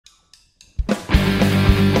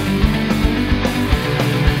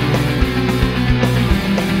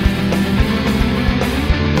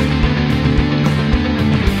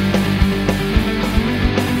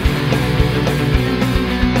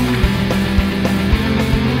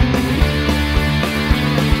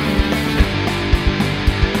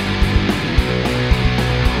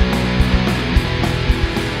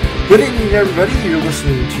evening, everybody. You're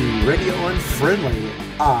listening to Radio Unfriendly.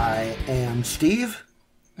 I am Steve.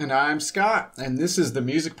 And I'm Scott. And this is the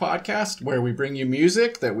music podcast where we bring you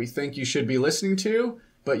music that we think you should be listening to,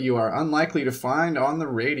 but you are unlikely to find on the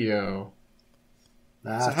radio.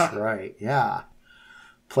 That's right, yeah.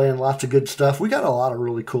 Playing lots of good stuff. We got a lot of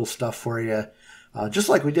really cool stuff for you, just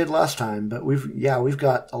like we did last time. But we've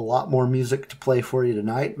got a lot more music to play for you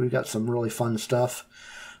tonight. We've got some really fun stuff.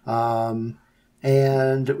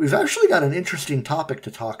 And we've actually got an interesting topic to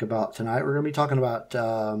talk about tonight. We're going to be talking about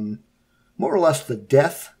more or less the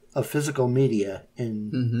death of physical media in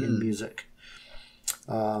music.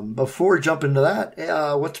 Before we jump into that,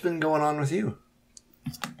 what's been going on with you?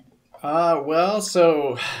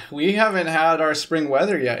 So we haven't had our spring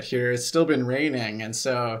weather yet here. It's still been raining, and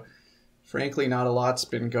so frankly, not a lot's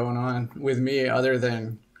been going on with me other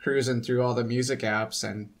than cruising through all the music apps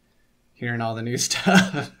and hearing all the new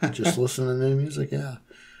stuff. Just listening to new music, yeah.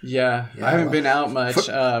 Yeah, I haven't been out much.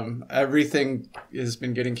 Everything has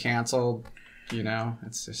been getting canceled. You know,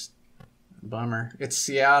 it's just a bummer. It's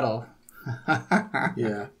Seattle.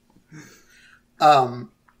 Yeah.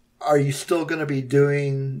 Are you still going to be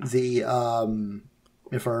doing the,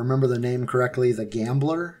 if I remember the name correctly, the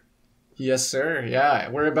Gambler? Yes, sir. Yeah,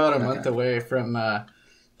 we're about a month away from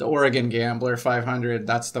the Oregon Gambler 500.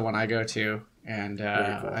 That's the one I go to. And cool.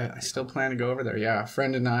 I still plan to go over there. Yeah, a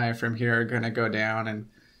friend and I from here are going to go down, and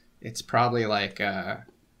it's probably like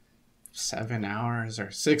 7 hours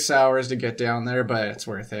or 6 hours to get down there, but it's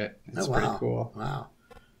worth it. It's pretty cool. Wow.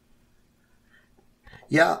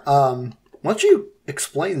 Yeah, why don't you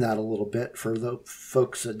explain that a little bit for the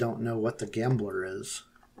folks that don't know what the Gambler is?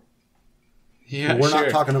 Yeah, we're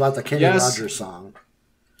not talking about the Kenny Rogers song.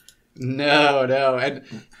 No. And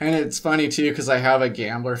it's funny, too, because I have a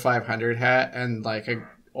Gambler 500 hat, and like an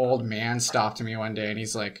old man stopped me one day, and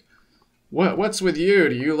he's like, What's with you?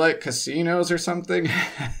 Do you like casinos or something?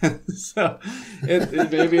 So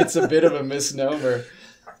maybe it's a bit of a misnomer.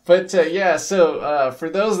 But so for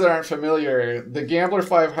those that aren't familiar, the Gambler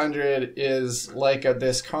 500 is like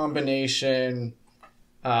this combination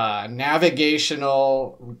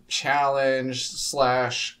navigational challenge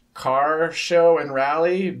 / car show and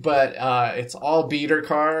rally, but it's all beater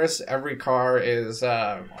cars. Every car is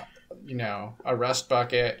a rust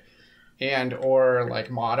bucket and or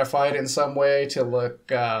like modified in some way to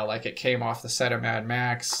look like it came off the set of Mad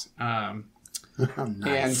Max.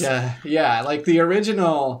 Nice. And like the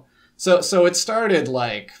original. So it started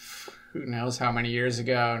like who knows how many years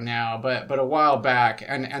ago now, but a while back,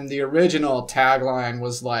 and the original tagline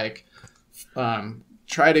was like,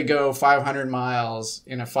 try to go 500 miles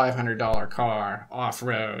in a $500 car off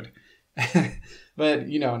road. But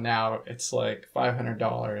now it's like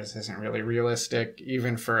 $500 isn't really realistic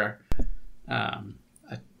even for a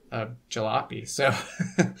jalopy. So,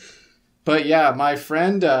 but yeah, my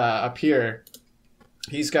friend up here,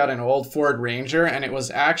 he's got an old Ford Ranger, and it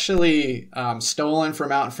was actually stolen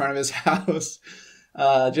from out in front of his house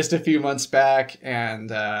just a few months back,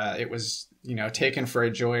 and it was taken for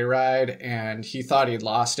a joyride, and he thought he'd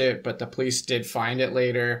lost it, but the police did find it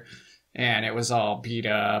later, and it was all beat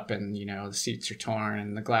up, and the seats are torn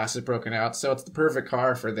and the glass is broken out. So it's the perfect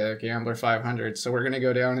car for the Gambler 500. So we're gonna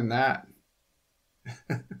go down in that.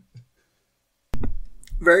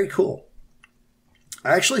 Very cool.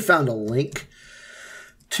 I actually found a link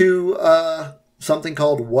to something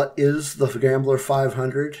called What is the Gambler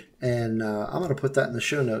 500, and I'm going to put that in the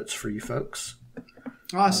show notes for you folks.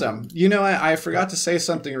 Awesome. I forgot to say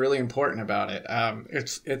something really important about it.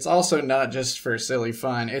 It's also not just for silly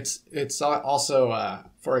fun. It's also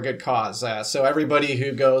for a good cause. So everybody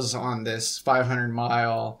who goes on this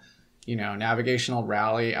 500-mile, navigational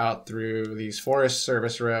rally out through these Forest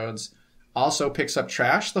Service roads also picks up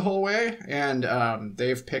trash the whole way, and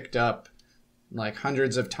they've picked up like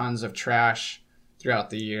hundreds of tons of trash throughout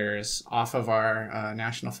the years off of our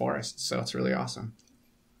national forests. So it's really awesome.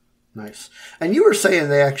 Nice. And you were saying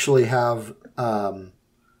they actually have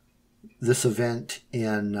this event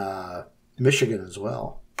in Michigan as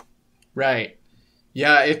well. Right.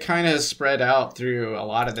 Yeah, it kind of spread out through a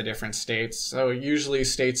lot of the different states. So usually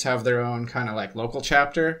states have their own kind of like local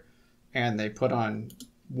chapter, and they put on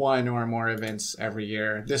one or more events every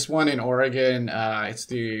year. This one in Oregon, it's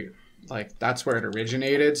that's where it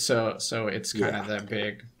originated. So it's kind of the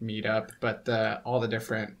big meetup, but all the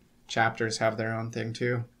different chapters have their own thing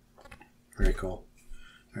too. Very cool.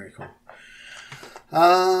 Very cool.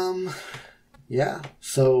 Yeah.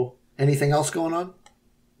 So anything else going on?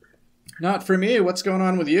 Not for me. What's going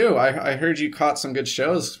on with you? I heard you caught some good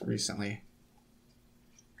shows recently.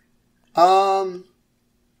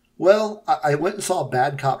 Well, I went and saw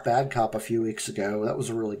Bad Cop a few weeks ago. That was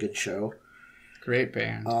a really good show. Great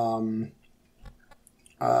band.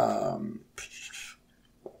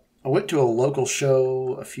 I went to a local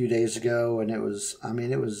show a few days ago, and it was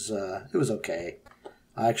okay.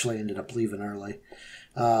 I actually ended up leaving early.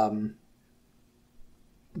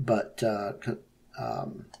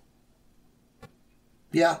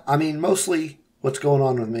 Yeah, I mean, mostly what's going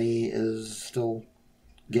on with me is still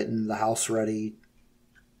getting the house ready,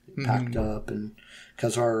 packed up, and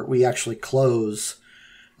because we actually close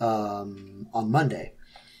on Monday,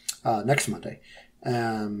 next Monday,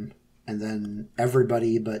 and then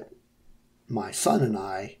everybody but my son and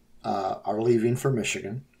I are leaving for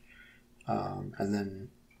Michigan, and then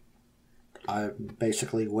I'm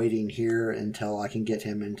basically waiting here until I can get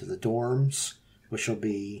him into the dorms, which will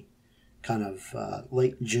be kind of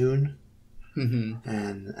late June,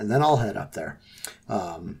 and then I'll head up there.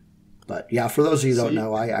 But yeah, for those of you who don't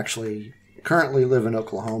know, I actually currently live in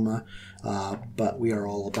Oklahoma, but we are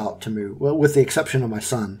all about to move. Well, with the exception of my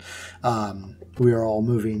son, we are all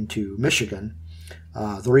moving to Michigan.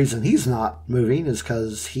 The reason he's not moving is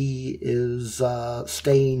because he is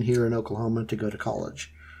staying here in Oklahoma to go to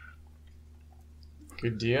college.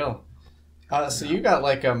 Good deal. So you got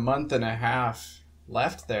like a month and a half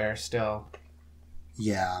left there still.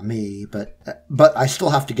 Yeah, me, but I still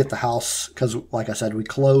have to get the house because, like I said, we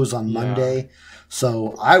close on Monday.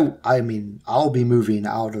 So I mean, I'll be moving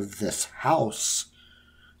out of this house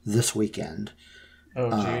this weekend. Oh,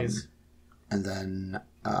 jeez. And then,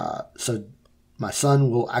 so my son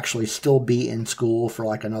will actually still be in school for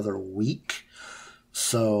like another week.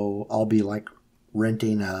 So I'll be like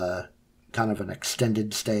renting a kind of an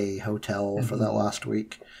extended stay hotel for that last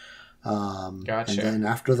week. Gotcha. And then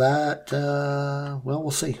after that, well,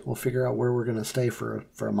 we'll see. We'll figure out where we're going to stay for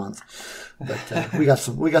a month. But we got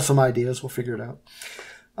some ideas. We'll figure it out.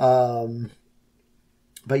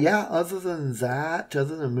 But yeah, other than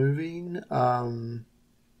moving,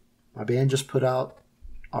 my band just put out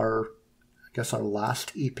our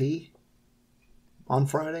last EP on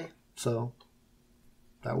Friday. So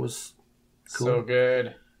that was cool. So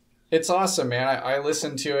good. It's awesome, man. I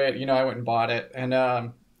listened to it. You know, I went and bought it, and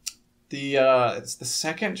it's the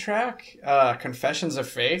second track, Confessions of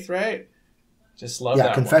Faith, right? Just love that.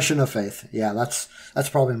 Yeah, Confession of Faith. Yeah, that's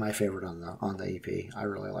probably my favorite on the EP. I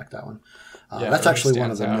really like that one. That's really actually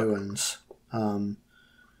one of the new ones.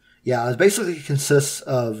 It basically consists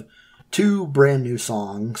of 2 brand new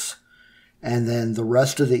songs, and then the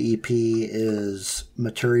rest of the EP is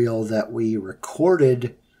material that we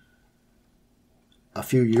recorded a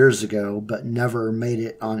few years ago, but never made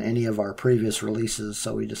it on any of our previous releases.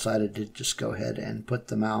 So we decided to just go ahead and put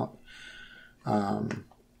them out. But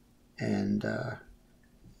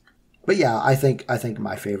yeah, I think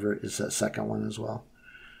my favorite is that second one as well.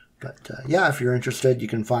 But yeah, if you're interested, you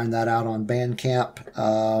can find that out on Bandcamp.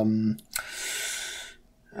 I'm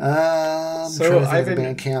trying to think of the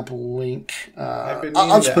Bandcamp link.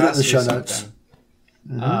 I'll just put it in the show notes.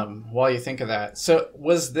 While you think of that, so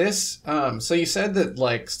was this so you said that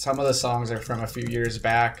like some of the songs are from a few years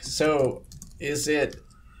back, so is it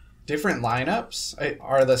different lineups?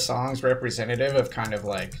 Are the songs representative of kind of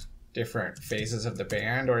like different phases of the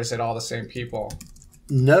band, or is it all the same people?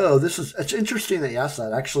 No, it's interesting that you asked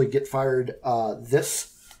that. Actually, Get Fired,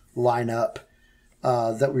 this lineup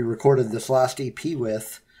that we recorded this last EP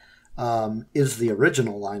with is the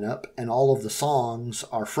original lineup, and all of the songs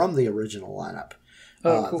are from the original lineup.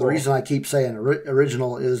 Oh, cool. The reason I keep saying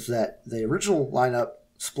original is that the original lineup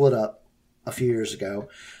split up a few years ago,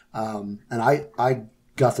 and I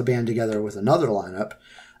got the band together with another lineup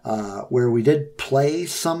where we did play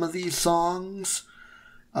some of these songs,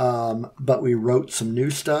 but we wrote some new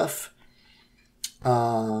stuff,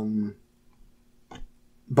 but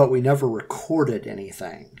we never recorded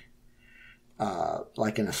anything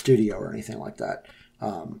like in a studio or anything like that.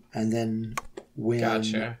 And then when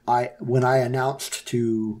I announced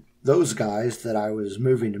to those guys that I was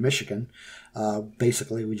moving to Michigan,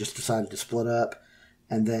 basically we just decided to split up,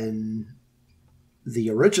 and then the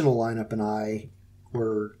original lineup and I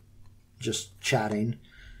were just chatting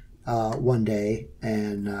one day,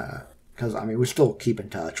 and because we still keep in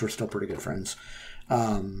touch, we're still pretty good friends,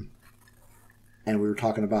 and we were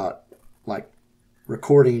talking about like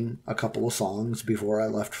recording a couple of songs before I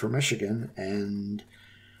left for Michigan, and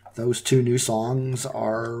those 2 new songs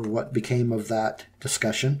are what became of that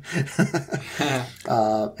discussion.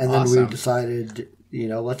 And then we decided,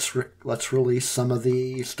 let's release some of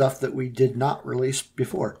the stuff that we did not release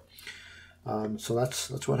before. So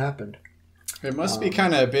that's what happened. It must be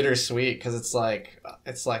kind of bittersweet because it's like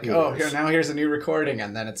here's a new recording,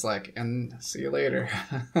 and then it's like, and see you later.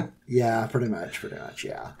 Yeah, pretty much.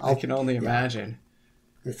 Yeah, I can only imagine.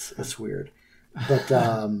 It's weird. But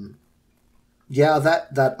yeah,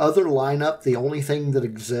 that other lineup, the only thing that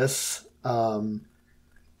exists.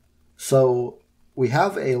 So we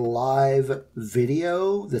have a live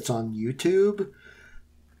video that's on YouTube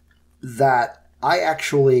that I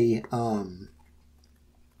actually kind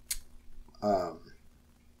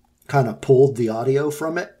of pulled the audio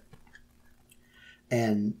from it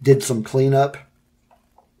and did some cleanup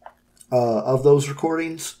of those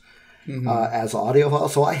recordings as audio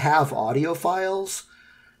files. So I have audio files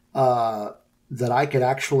that I could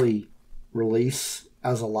actually release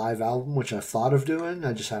as a live album, which I've thought of doing.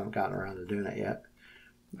 I just haven't gotten around to doing it yet.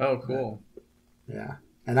 Oh, cool. But, yeah.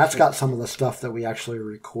 And that's got some of the stuff that we actually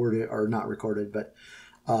recorded, or not recorded, but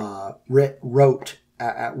wrote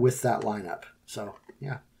with that lineup. So,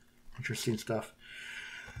 yeah. Interesting stuff.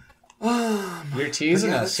 You're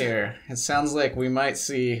teasing us here. It sounds like we might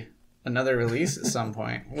see another release at some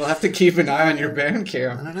point. We'll have to keep an eye on your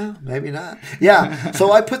Bandcamp. I don't know. Maybe not. Yeah.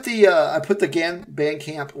 So I put the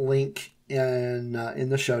Bandcamp link in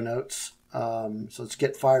the show notes. So it's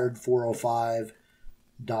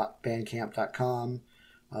getfired405.bandcamp.com.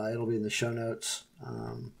 It'll be in the show notes.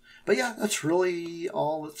 But yeah, that's really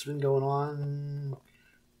all that's been going on.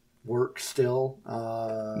 Work still.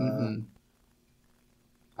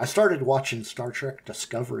 I started watching Star Trek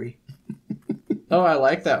Discovery. Oh, I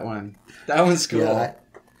like that one. That one's cool.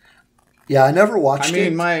 Yeah, I never watched it. I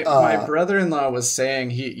mean, my brother-in-law was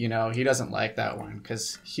saying he doesn't like that one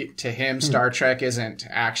because to him Star Trek isn't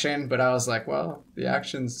action. But I was like, well, the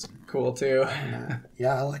action's cool too.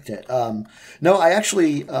 Yeah, I liked it. No, I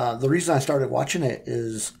actually the reason I started watching it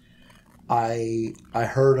is I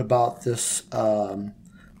heard about this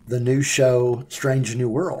the new show Strange New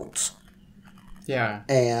Worlds. Yeah,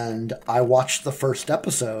 and I watched the first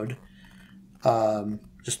episode.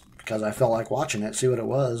 Just because I felt like watching it, see what it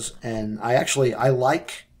was. And I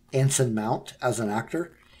like Anson Mount as an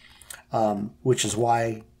actor, which is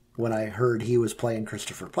why when I heard he was playing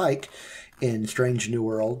Christopher Pike in Strange New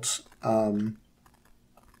Worlds, I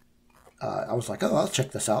was like, oh, I'll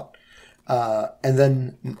check this out. And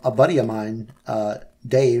then a buddy of mine,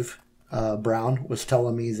 Dave Brown, was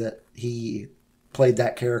telling me that he played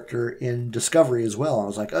that character in Discovery as well. I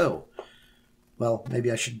was like, oh, well,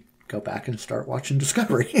 maybe I should go back and start watching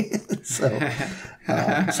Discovery. so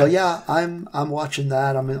yeah, I'm watching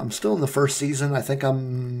that. I'm still in the first season. I think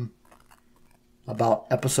I'm about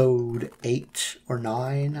episode 8 or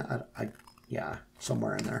 9. Yeah,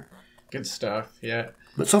 somewhere in there. Good stuff. Yeah.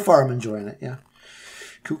 But so far I'm enjoying it. Yeah.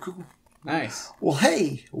 Cool. Nice. Well,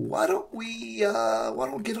 hey, why don't we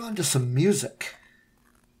get on to some music?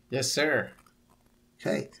 Yes, sir.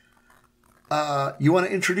 Okay. You want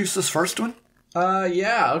to introduce this first one?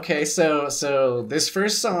 Yeah, okay, so this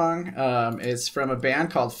first song, is from a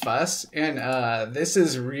band called Fuss, and, this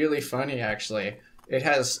is really funny, actually. It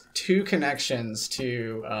has 2 connections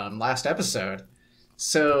to, last episode.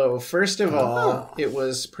 So, first of all, it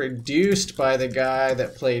was produced by the guy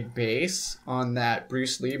that played bass on that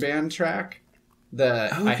Bruce Lee band track,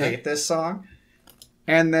 I Hate This Song.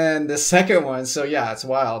 And then the second one, so yeah, it's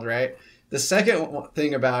wild, right? The second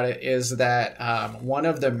thing about it is that one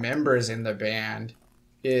of the members in the band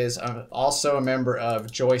is also a member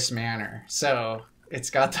of Joyce Manor. So it's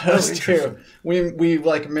got those 2. We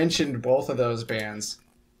like mentioned both of those bands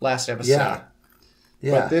last episode. Yeah.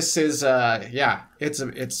 But this is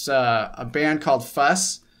it's a band called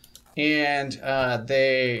Fuss, and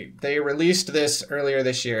they released this earlier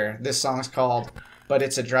this year. This song's called "But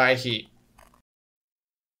It's a Dry Heat."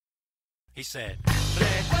 He said.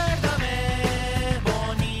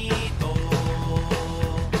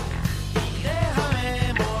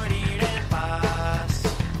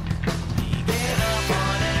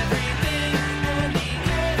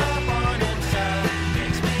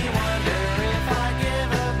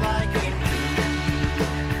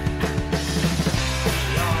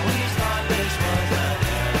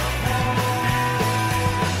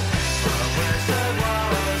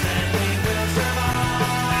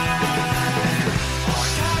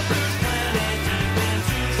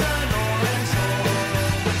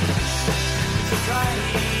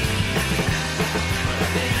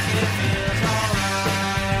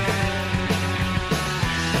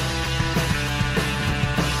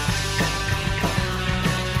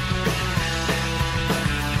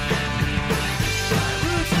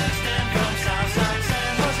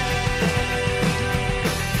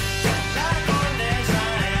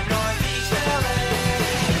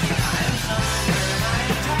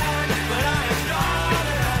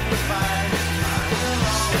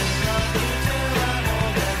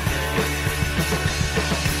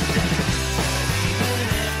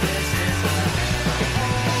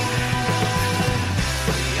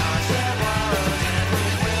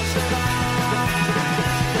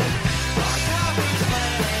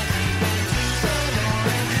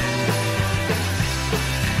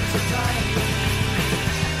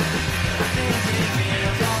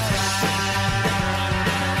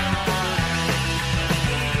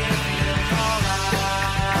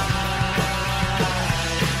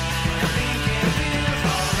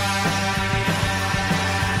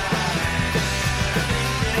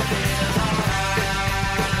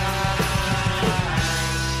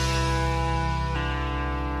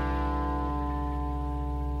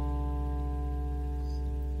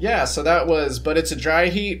 Yeah, so that was But It's a Dry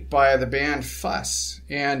Heat by the band Fuss.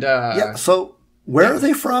 And yeah, so where are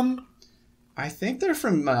they from? I think they're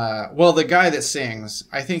from well, the guy that sings,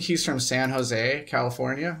 I think he's from San Jose,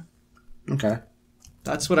 California. Okay.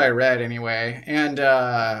 That's what I read anyway. And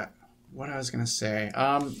what I was going to say.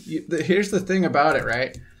 Here's the thing about it,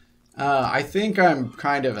 right? I think I'm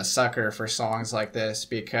kind of a sucker for songs like this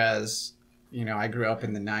because, you know, I grew up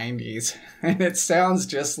in the 90s and it sounds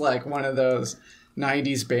just like one of those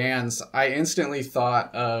 90s bands. I instantly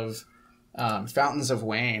thought of Fountains of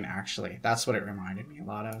Wayne, actually. That's what it reminded me a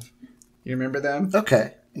lot of. You remember them?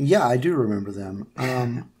 Okay. Yeah, I do remember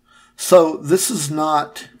them. So this is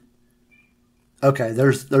not... Okay,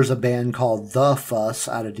 there's a band called The Fuss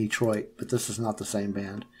out of Detroit, but this is not the same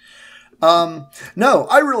band. No,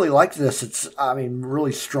 I really like this. It's, I mean,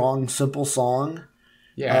 really strong, simple song.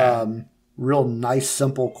 Yeah. Real nice,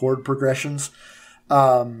 simple chord progressions.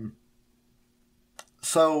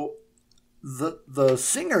 So the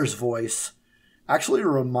singer's voice actually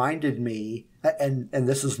reminded me, and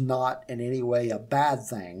this is not in any way a bad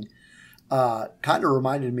thing, kind of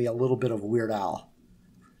reminded me a little bit of Weird Al.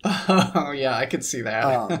 Oh, yeah, I could see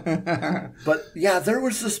that. But yeah, there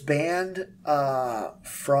was this band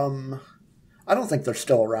from, I don't think they're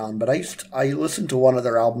still around, but I listened to one of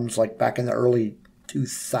their albums like back in the early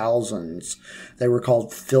 2000s. They were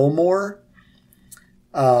called Fillmore.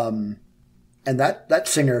 And that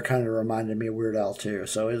singer kind of reminded me of Weird Al too.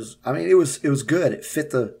 So it was good. It fit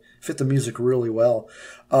the music really well.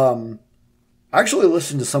 I actually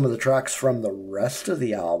listened to some of the tracks from the rest of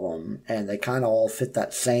the album, and they kind of all fit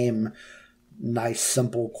that same nice,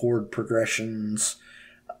 simple chord progressions,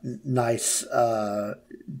 nice,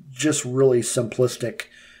 just really simplistic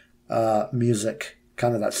music,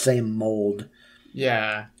 kind of that same mold.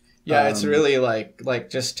 Yeah. Yeah, it's really like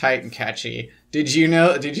just tight and catchy. Did you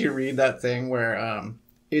read that thing where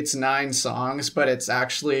it's 9 songs, but it's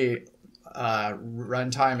actually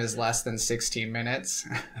runtime is less than 16 minutes?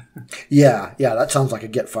 Yeah, that sounds like a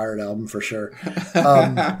Get Fired album for sure.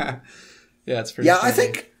 Yeah, it's pretty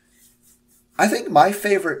funny. I think my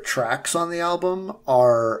favorite tracks on the album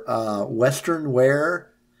are Western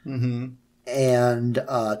Wear and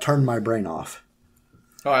Turn My Brain Off.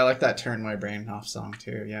 Oh, I like that Turn My Brain Off song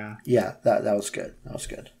too, yeah. Yeah, that was good. That was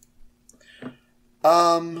good.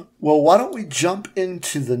 Well, why don't we jump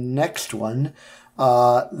into the next one?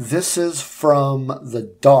 This is from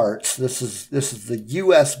the Darts. This is the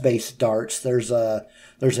U.S. based Darts. There's a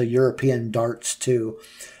European Darts too,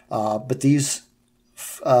 but these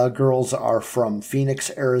girls are from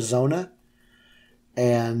Phoenix, Arizona,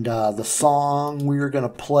 and the song we're gonna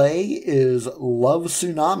play is "Love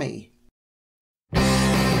Tsunami."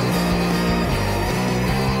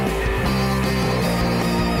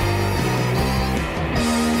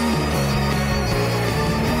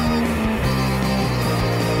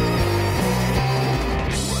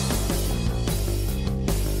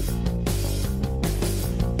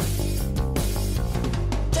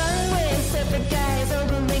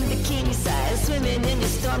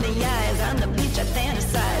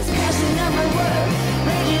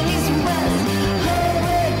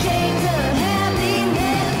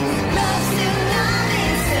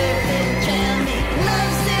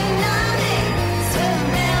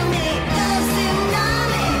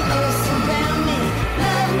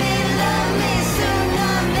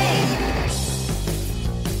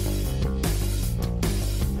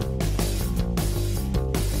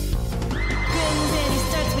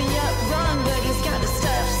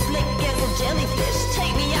 Jellyfish,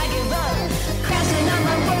 take me, I give up. Crashing on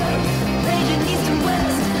my world.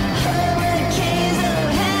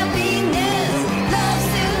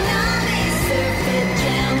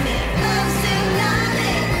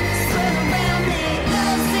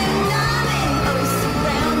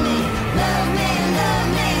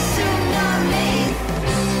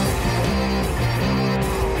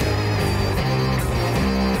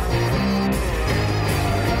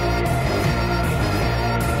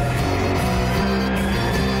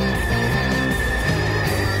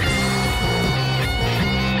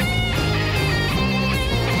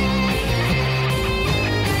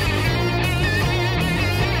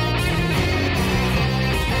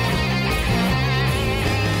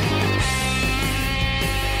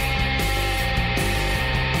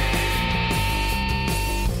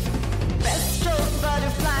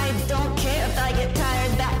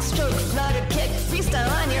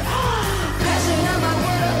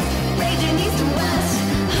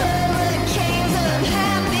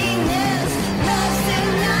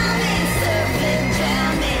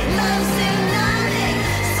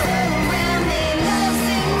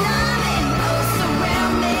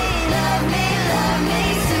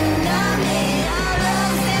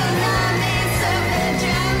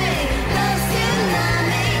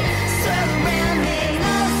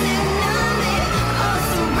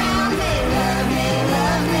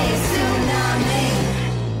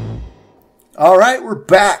 All right, we're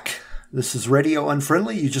back. This is Radio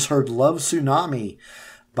Unfriendly. You just heard Love Tsunami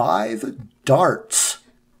by the Darts.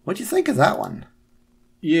 What do you think of that one?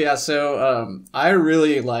 Yeah, so I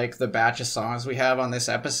really like the batch of songs we have on this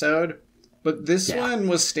episode, but this one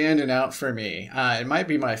was standing out for me. It might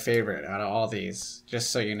be my favorite out of all these,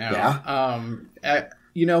 just so you know. Yeah.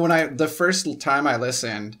 When the first time I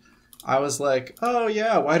listened, I was like, oh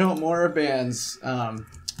yeah, why don't more bands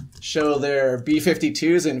show their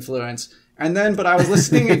B-52's influence? But I was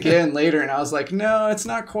listening again later, and I was like, no, it's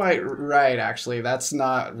not quite right, actually. That's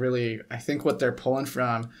not really, I think, what they're pulling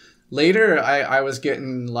from. Later, I was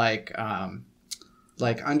getting, like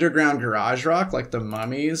underground garage rock, like the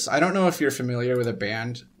Mummies. I don't know if you're familiar with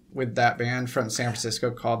that band from San Francisco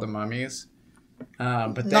called the Mummies.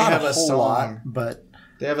 But they have a song. But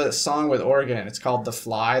they have a song with organ. It's called The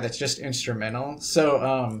Fly. That's just instrumental.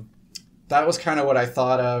 So, that was kind of what I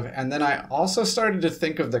thought of. And then I also started to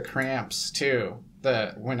think of the Cramps too,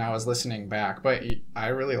 when I was listening back. But I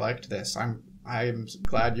really liked this. I'm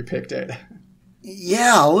glad you picked it.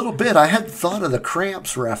 Yeah, a little bit. I hadn't thought of the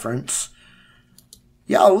Cramps reference.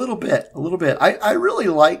 Yeah, a little bit. I really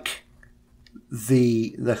like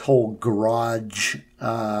the whole garage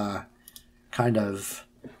kind of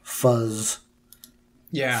fuzz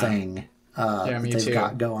thing me they've too.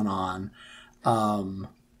 got going on.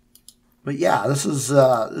 But yeah, this is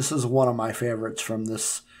one of my favorites from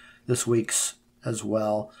this week's as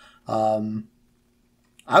well.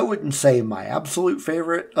 I wouldn't say my absolute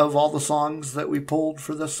favorite of all the songs that we pulled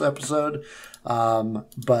for this episode,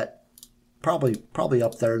 but probably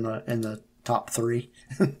up there in the top 3.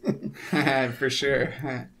 For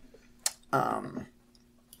sure.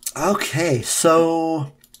 Okay,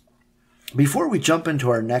 so before we jump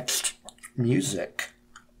into our next music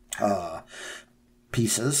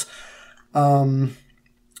pieces,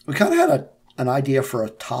 we kind of had an idea for a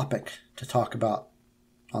topic to talk about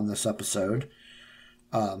on this episode,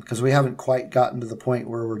 because we haven't quite gotten to the point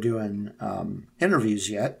where we're doing interviews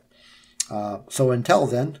yet. So until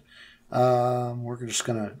then, we're just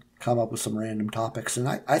going to come up with some random topics. And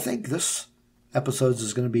I think this episode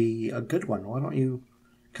is going to be a good one. Why don't you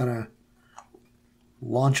kind of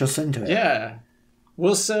launch us into it? Yeah.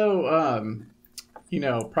 Well, so,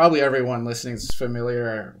 probably everyone listening is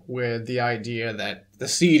familiar with the idea that the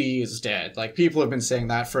CD is dead. Like, people have been saying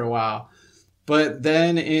that for a while. But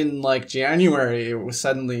then in, January,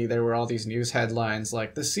 suddenly there were all these news headlines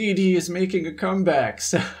like, the CD is making a comeback.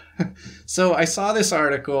 So I saw this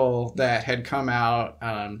article that had come out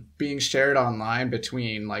being shared online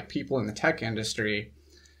between, people in the tech industry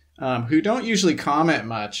who don't usually comment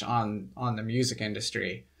much on the music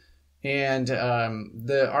industry. And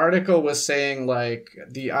the article was saying,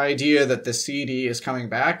 the idea that the CD is coming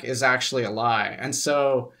back is actually a lie. And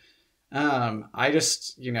so I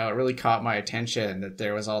just, it really caught my attention that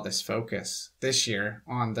there was all this focus this year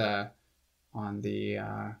on the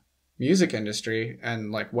music industry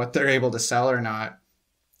and, what they're able to sell or not.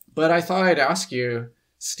 But I thought I'd ask you,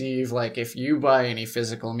 Steve, if you buy any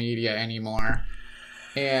physical media anymore,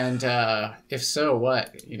 and if so,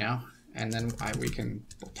 what, And then we can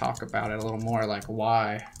talk about it a little more,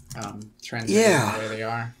 why trends are the way they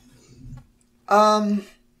are.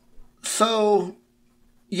 So,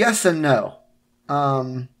 yes and no.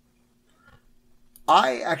 I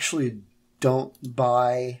actually don't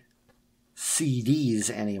buy CDs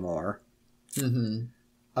anymore. Mm-hmm.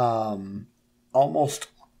 Almost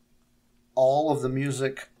all of the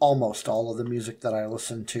music that I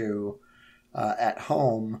listen to at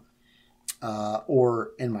home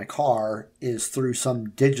or in my car is through some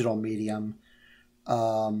digital medium.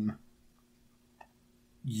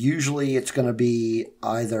 Usually it's going to be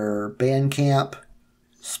either Bandcamp,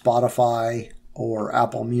 Spotify, or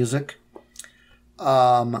Apple Music.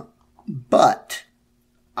 But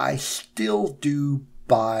I still do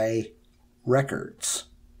buy records.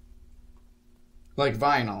 Like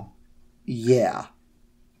vinyl? Yeah.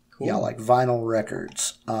 Cool. Yeah, like vinyl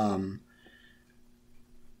records.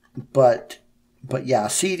 But yeah,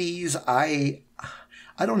 CDs, I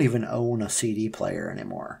don't even own a CD player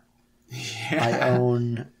anymore. Yeah.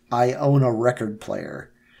 I own a record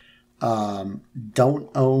player. Don't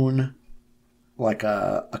own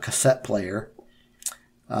a cassette player.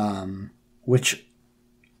 Which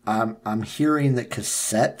I'm hearing that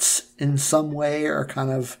cassettes in some way are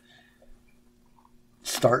kind of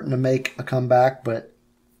starting to make a comeback, but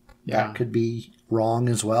that could be wrong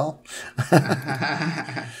as well.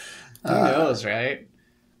 Who knows, right?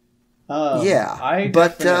 Yeah, I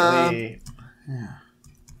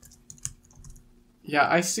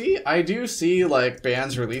do see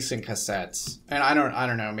bands releasing cassettes, and I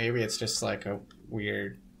don't know, maybe it's just a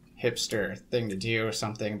weird hipster thing to do or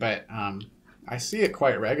something, but I see it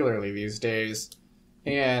quite regularly these days.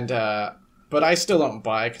 And but I still don't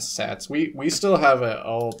buy cassettes. We still have an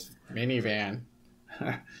old minivan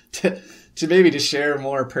to maybe to share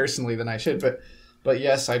more personally than I should, but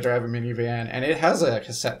yes, I drive a minivan and it has a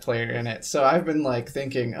cassette player in it. So I've been like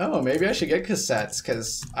thinking, oh, maybe I should get cassettes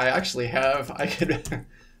because I could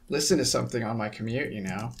listen to something on my commute, you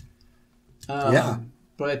know. Yeah.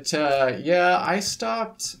 But yeah, I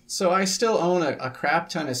stopped. So I still own a crap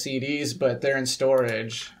ton of CDs, but they're in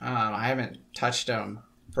storage. I haven't touched them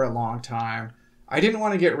for a long time. I didn't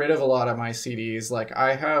want to get rid of a lot of my CDs. Like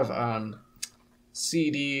I have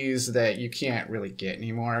CDs that you can't really get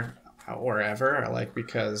anymore or ever, like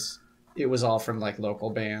because it was all from like local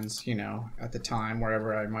bands, you know, at the time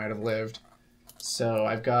wherever I might have lived. So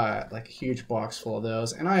I've got like a huge box full of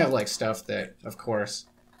those, and I have like stuff that, of course,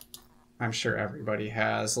 I'm sure everybody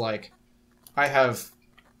has. Like I have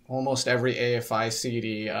almost every AFI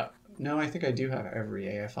CD. No, I think I do have every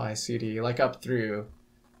AFI CD, like up through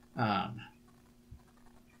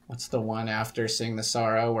what's the one after Sing the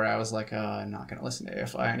Sorrow where I was like, oh, I'm not gonna listen to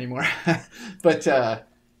AFI anymore. But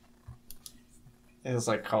it was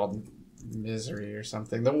like called Misery or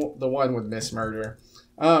something. The one with Miss Murder.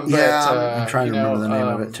 I'm trying to remember the name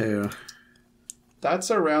of it too.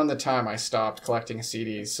 That's around the time I stopped collecting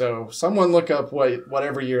CDs. So someone look up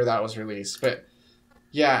whatever year that was released. But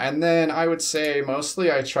yeah, and then I would say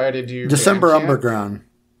mostly I try to do December Underground.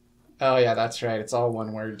 Oh yeah, that's right. It's all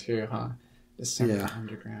one word too, huh? December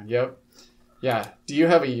Underground. Yep. Yeah. Do you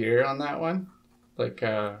have a year on that one? Like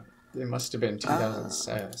it must have been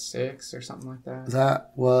 2006 or something like that.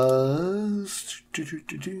 That was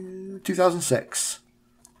 2006.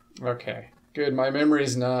 Okay, good. My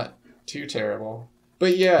memory's not too terrible.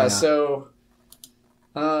 But yeah, so...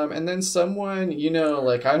 and then someone, you know,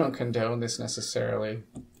 like, I don't condone this necessarily,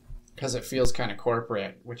 because it feels kind of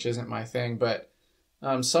corporate, which isn't my thing, but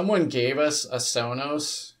someone gave us a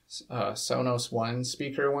Sonos 1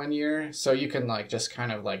 speaker one year, so you can, like, just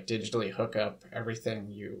kind of, like, digitally hook up everything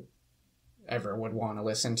you ever would want to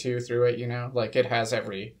listen to through it, you know? Like, it has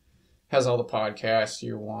all the podcasts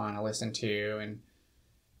you want to listen to, and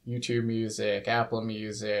YouTube Music, Apple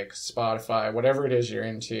Music, Spotify, whatever it is you're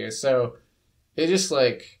into. So it just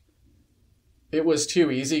like, it was too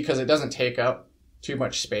easy because it doesn't take up too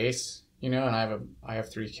much space, you know, and I have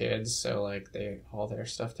 3 kids, so like all their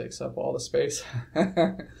stuff takes up all the space.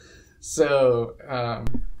 So,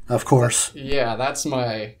 of course. Yeah, that's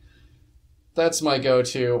my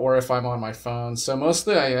go-to, or if I'm on my phone. So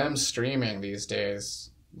mostly I am streaming these days.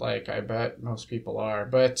 Like I bet most people are,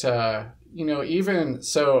 but, you know, even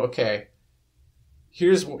so, okay,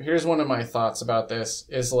 here's one of my thoughts about this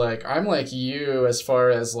is like, I'm like you as far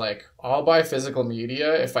as like, I'll buy physical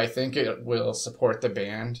media if I think it will support the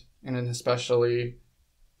band in an especially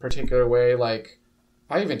particular way. Like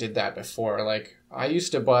I even did that before. Like I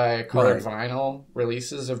used to buy colored vinyl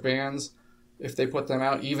releases of bands if they put them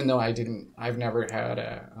out, even though I've never had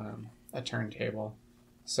a turntable.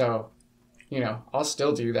 So, you know, I'll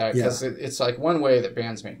still do that because it's like one way that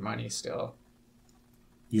bands make money still.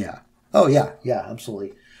 Yeah. Oh yeah. Yeah,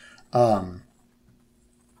 absolutely.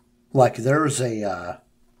 Like there's a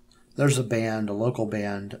band, a local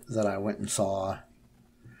band that I went and saw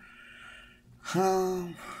a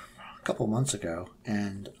couple months ago,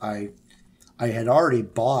 and I had already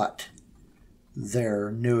bought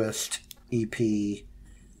their newest EP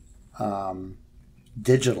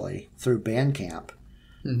digitally through Bandcamp.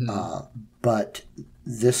 Mm-hmm. But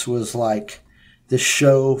this was like, the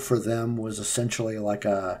show for them was essentially like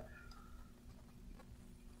a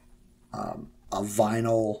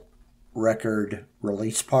vinyl record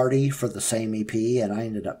release party for the same EP, and I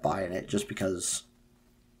ended up buying it just because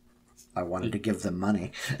I wanted to give them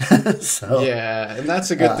money. So yeah, and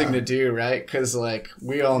that's a good thing to do, right? Because like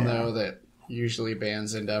we all know that usually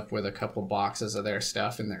bands end up with a couple boxes of their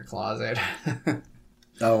stuff in their closet.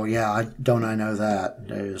 Oh yeah, I know that.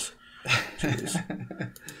 Jeez.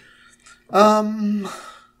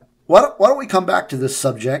 Why don't we come back to this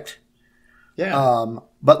subject? Yeah.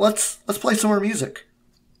 But let's play some more music.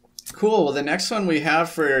 Cool. Well, the next one we have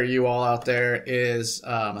for you all out there is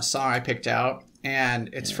a song I picked out, and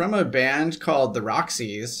it's from a band called the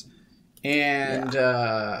Roxies, and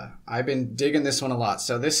I've been digging this one a lot.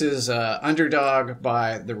 So this is Underdog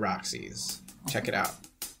by the Roxies. Check it out.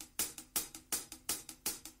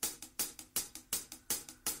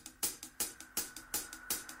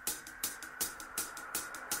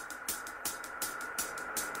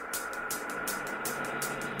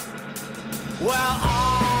 Well,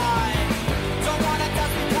 I don't wanna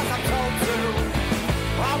dance because I'm told to.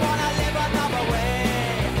 I wanna live another way.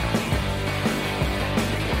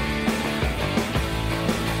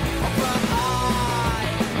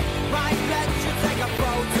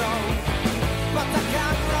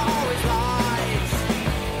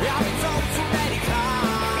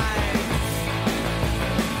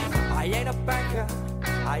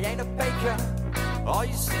 ain't a baker. All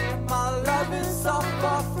you see in my love is all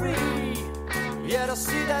for free. Yet I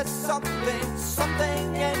see there's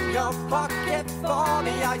something in your pocket for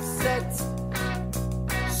me. I said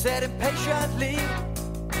impatiently,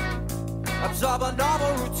 absorb a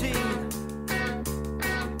normal routine.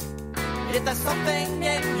 Yet there's something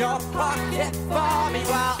in your pocket for me.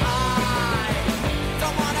 Well, I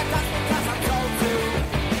don't wanna touch because I'm told to.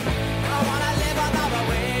 I wanna live another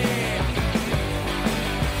way.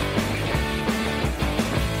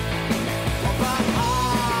 But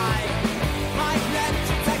I might let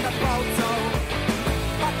you take a photo,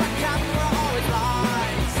 but the camera always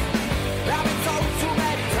lies. I've been told too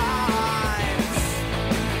many times.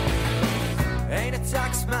 Ain't a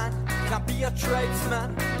taxman, can't be a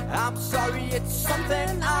tradesman. I'm sorry, it's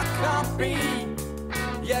something I can't be.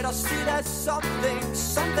 Yet I see there's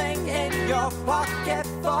something in your pocket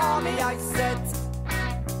for me. I said,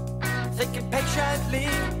 thinking patiently,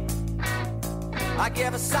 I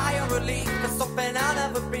gave a sigh of relief. There's something I'll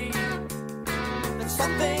never be. There's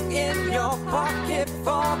something in your pocket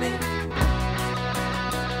for me.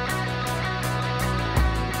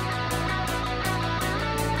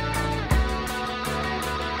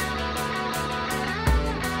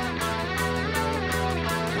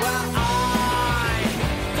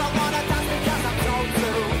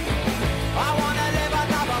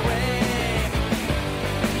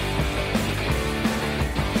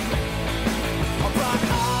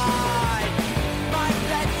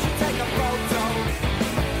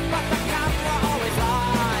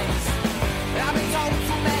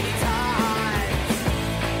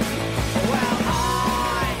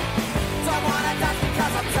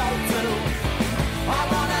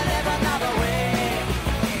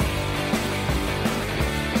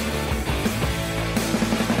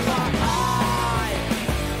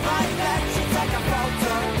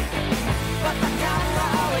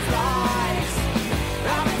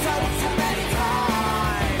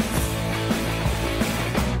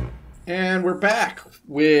 And we're back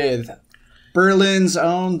with Berlin's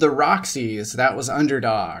own The Roxies. That was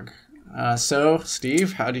Underdog. So,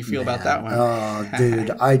 Steve, how do you feel about that one? Oh,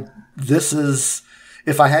 dude, this is,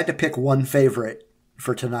 if I had to pick one favorite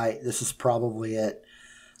for tonight, this is probably it.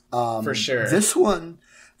 For sure. This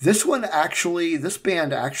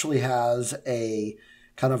band actually has a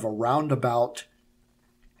kind of a roundabout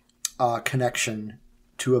connection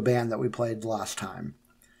to a band that we played last time.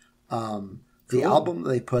 The album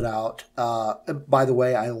they put out, by the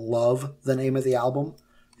way, I love the name of the album.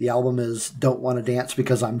 The album is Don't Want to Dance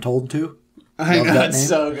Because I'm Told To. I know, it's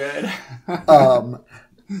so good.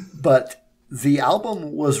 But the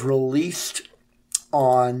album was released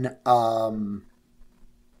on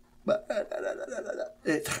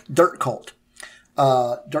Dirt Cult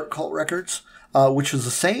Records, which was the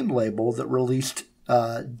same label that released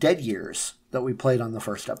Dead Years that we played on the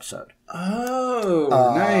first episode.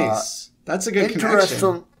 Oh, nice. That's a good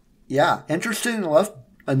connection. Yeah, interesting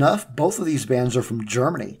enough, both of these bands are from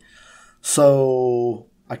Germany. So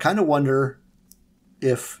I kind of wonder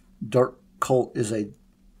if Dark Cult is a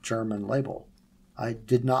German label. I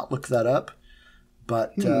did not look that up,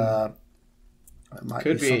 but it might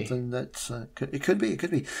be something that's... it could be.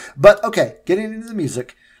 But okay, getting into the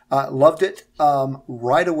music, loved it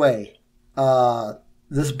right away.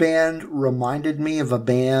 This band reminded me of a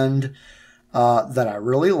band that I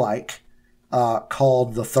really like,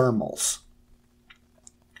 called the Thermals.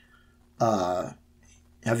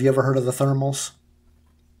 Have you ever heard of the Thermals?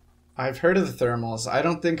 I've heard of the Thermals. I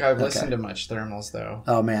don't think I've listened to much Thermals, though.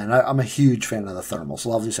 Oh, man. I'm a huge fan of the Thermals.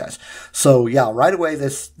 Love these guys. So, yeah, right away,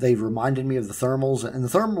 they reminded me of the Thermals. And the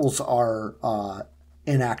Thermals are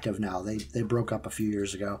inactive now. They broke up a few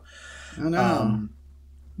years ago. Oh, no.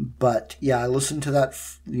 But, yeah, I listened to that,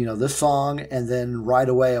 this song. And then right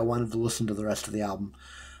away, I wanted to listen to the rest of the album.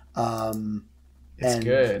 It's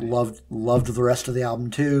good. Loved the rest of the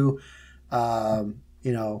album too.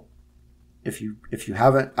 If you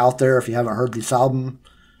haven't heard this album,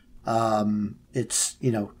 it's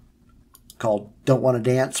called Don't Want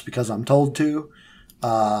to Dance Because I'm Told To,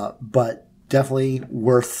 but definitely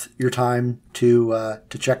worth your time to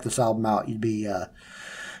check this album out. You'd be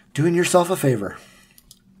doing yourself a favor.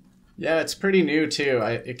 Yeah, it's pretty new too.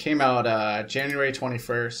 It came out January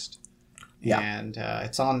 21st. Yeah, and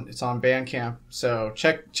it's on Bandcamp. So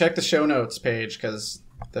check the show notes page because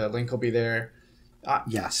the link will be there.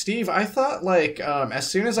 Yeah, Steve, I thought as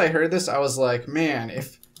soon as I heard this, I was like, man,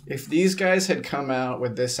 if these guys had come out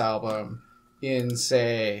with this album in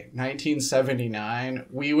say 1979,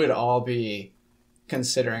 we would all be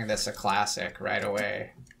considering this a classic right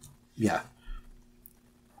away. Yeah,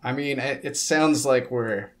 I mean, it sounds like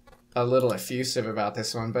we're a little effusive about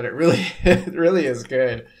this one, but it really it really is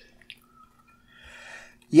good.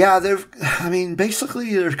 Yeah,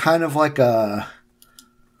 basically they're kind of like a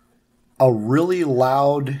really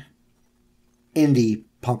loud indie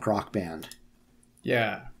punk rock band.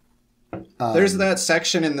 Yeah. There's that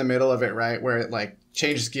section in the middle of it, right, where it like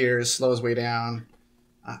changes gears, slows way down.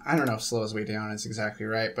 I don't know if slows way down is exactly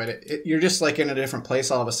right, but you're just like in a different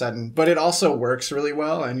place all of a sudden. But it also works really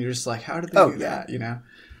well, and you're just like, how did they do that? You know?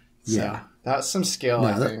 So that's some skill,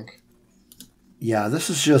 I think. Yeah, this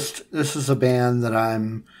is a band that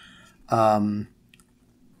I'm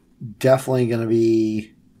definitely going to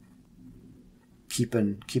be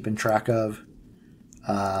keeping track of.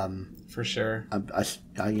 For sure. I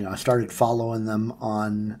started following them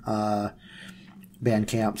on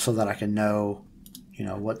Bandcamp so that I can know,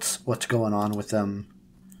 what's going on with them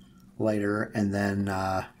later, and then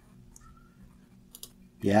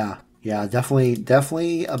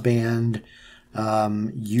definitely a band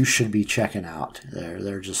you should be checking out.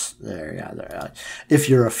 They're just there. Yeah, if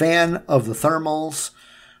you're a fan of the Thermals,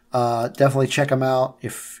 definitely check them out.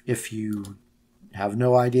 If you have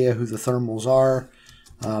no idea who the Thermals are,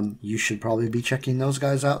 you should probably be checking those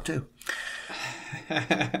guys out too.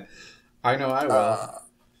 I know I will.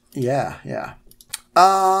 Yeah.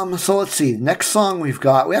 So let's see. Next song we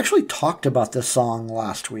actually talked about this song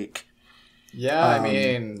last week. Yeah, I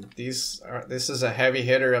mean, this is a heavy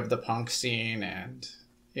hitter of the punk scene, and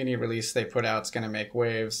any release they put out is going to make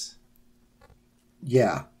waves.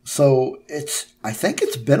 Yeah. So I think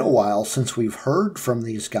it's been a while since we've heard from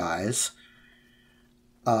these guys.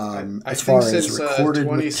 As far as recorded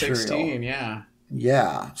 2016, material. Yeah.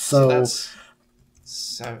 Yeah. So that's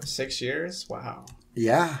 6 years. Wow.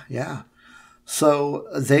 Yeah. So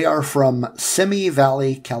they are from Simi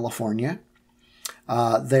Valley, California.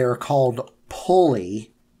 They are called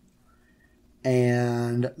Pulley,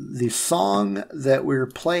 and the song that we're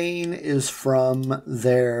playing is from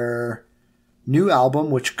their new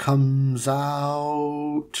album, which comes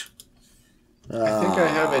out. I think I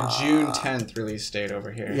have a June 10th release date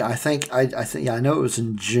over here. Yeah, I know it was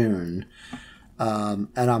in June. And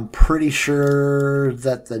I'm pretty sure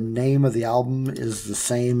that the name of the album is the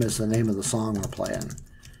same as the name of the song we're playing.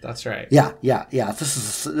 That's right. Yeah.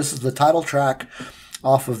 This is the title track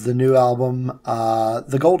off of the new album,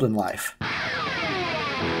 The Golden Life.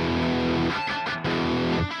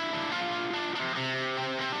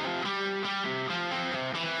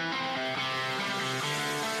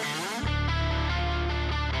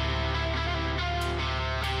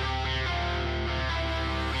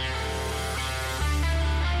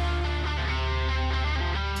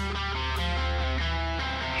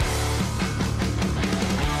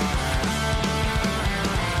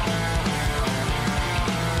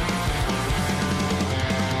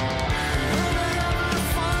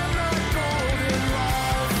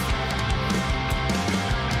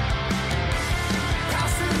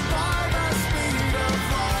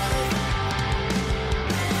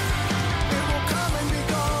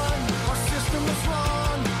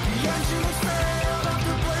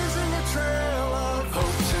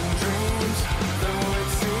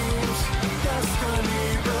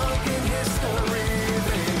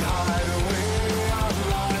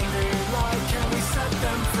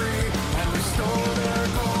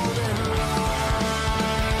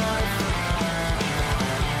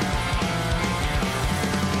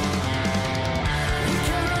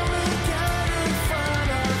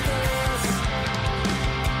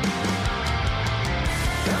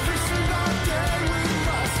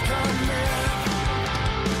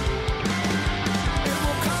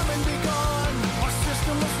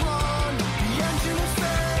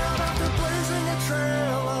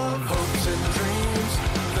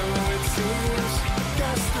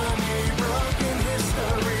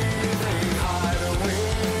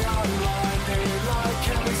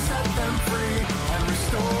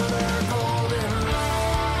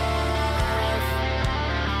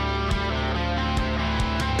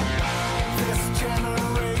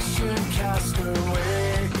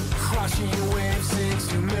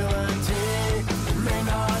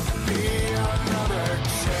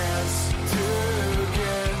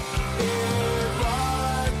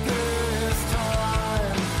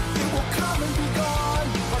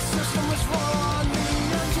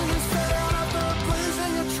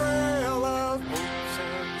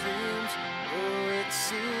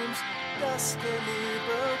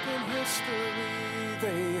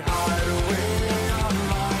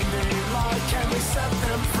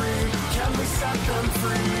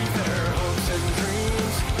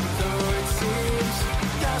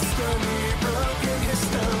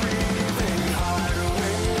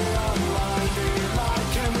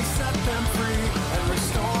 Can we set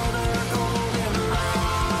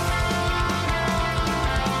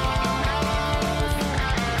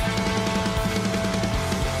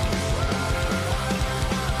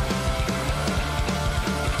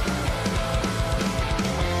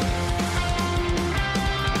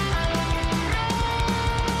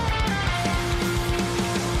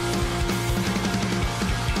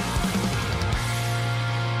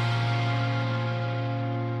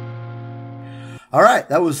All right,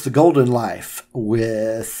 that was The Golden Life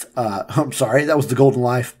with, that was The Golden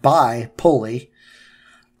Life by Pulley.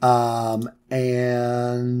 And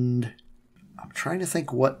I'm trying to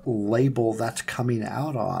think what label that's coming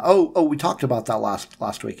out on. Oh, we talked about that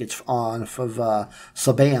last week. It's on of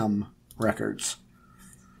Sabam Records.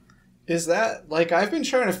 Is that, like, I've been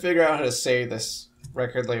trying to figure out how to say this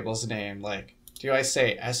record label's name. Like, do I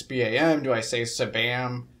say SBAM? Do I say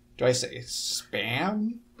Sabam? Do I say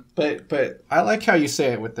Spam? But I like how you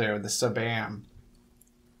say it with the Sabam.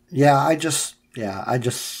 Yeah, I just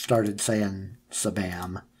started saying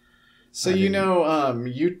Sabam. So,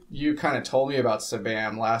 you kind of told me about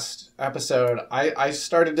Sabam last episode. I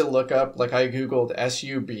started to look up, like, I Googled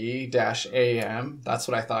SUB-AM. That's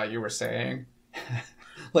what I thought you were saying.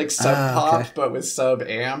 Like Sub Pop, okay. But with Sub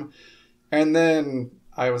Am. And then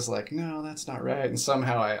I was like, no, that's not right. And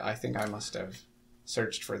somehow I think I must have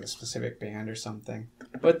searched for the specific band or something.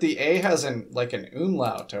 But the A has an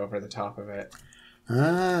umlaut over the top of it.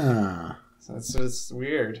 Ah. So it's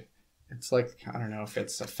weird. It's like, I don't know if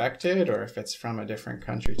it's affected or if it's from a different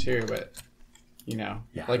country too, but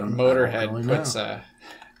Motorhead really puts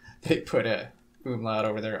they put a umlaut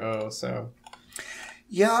over their O, so.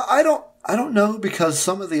 Yeah, I don't know, because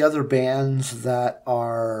some of the other bands that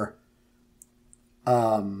are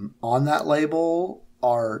on that label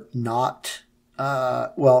are not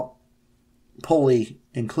Pulley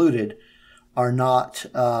included, are not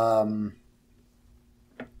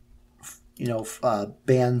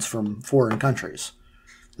bands from foreign countries.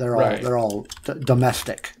 They're all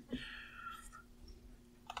domestic.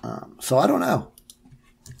 So I don't know.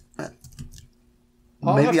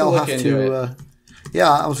 Maybe I'll have to. Yeah,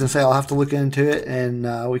 I was gonna say I'll have to look into it,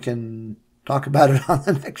 and we can talk about it on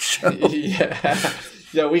the next show.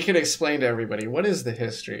 Yeah, we can explain to everybody what is the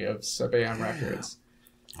history of Sabam Records.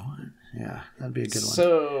 Yeah, that'd be a good one.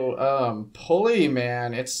 So, Pulley,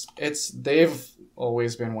 man, they've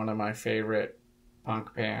always been one of my favorite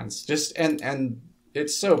punk bands. Just and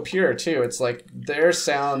it's so pure too. It's like their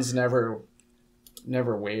sounds never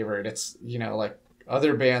wavered. It's, like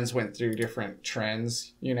other bands went through different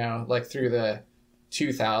trends, like through the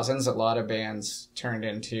 2000s, a lot of bands turned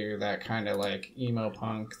into that kind of like emo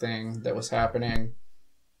punk thing that was happening.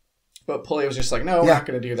 But Pulley was just like, no, we're not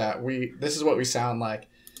going to do that. This is what we sound like.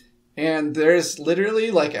 And there's literally,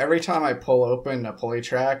 like, every time I pull open a Pulley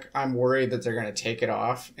track, I'm worried that they're going to take it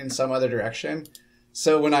off in some other direction.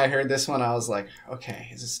 So when I heard this one, I was like, okay,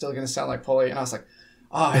 is it still going to sound like Pulley? And I was like,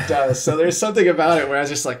 oh, it does. So there's something about it where I was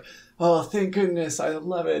just like, oh, thank goodness, I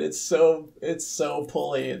love it. It's so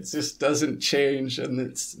Pulley. It just doesn't change, and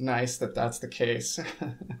it's nice that that's the case.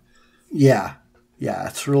 Yeah,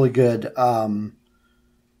 it's really good.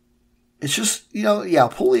 It's just,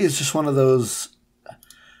 Pulley is just one of those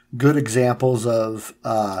good examples of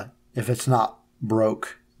if it's not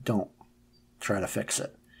broke, don't try to fix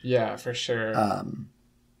it. Yeah, for sure.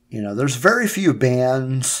 There's very few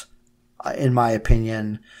bands, in my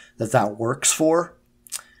opinion, that works for.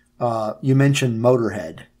 You mentioned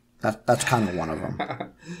Motorhead. That's kind of one of them.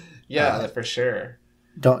 Yeah, for sure.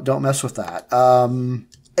 Don't mess with that.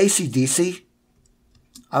 AC/DC,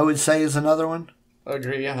 I would say, is another one.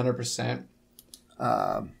 Agree, 100%.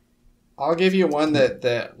 I'll give you one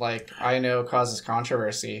that like I know causes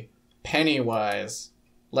controversy. Pennywise.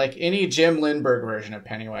 Like any Jim Lindberg version of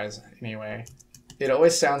Pennywise, anyway. It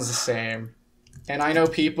always sounds the same. And I know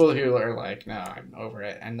people who are like, no, I'm over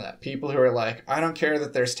it. And the people who are like, I don't care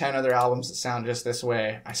that there's 10 other albums that sound just this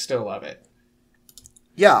way. I still love it.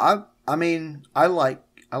 Yeah, I mean, I like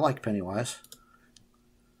Pennywise.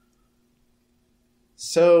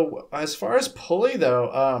 So as far as Pulley,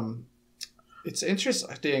 though, it's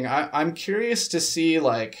interesting. I'm curious to see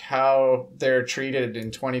like how they're treated in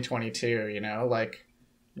 2022. Like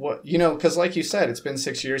what because like you said, it's been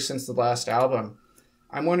 6 years since the last album.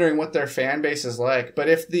 I'm wondering what their fan base is like. But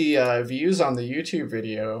if the views on the YouTube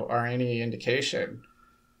video are any indication,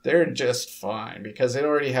 they're just fine because it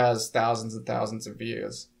already has thousands and thousands of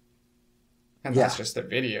views, and that's just the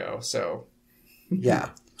video. So yeah.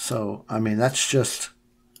 So, I mean, that's just,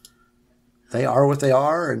 they are what they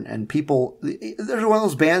are, and people, they're one of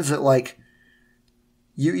those bands that, like,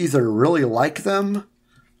 you either really like them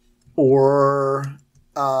or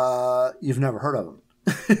you've never heard of them.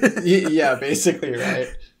 Yeah, basically, right?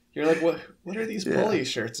 You're like, what are these Pulley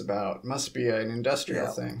shirts about? Must be an industrial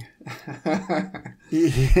thing.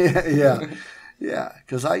 Yeah,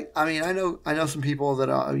 because I know some people that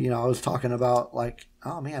I was talking about, like,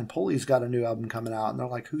 oh man, Pulley's got a new album coming out, and they're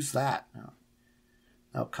like, who's that?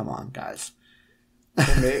 No, come on, guys.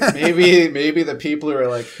 Well, maybe the people who are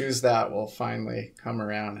like, who's that, will finally come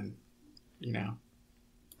around and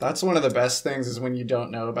That's one of the best things is when you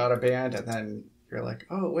don't know about a band and then you're like,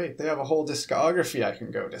 oh, wait, they have a whole discography I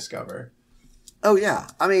can go discover. Oh, yeah.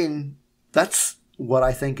 I mean, that's what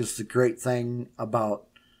I think is the great thing about,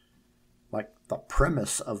 like, the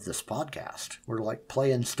premise of this podcast. We're, like,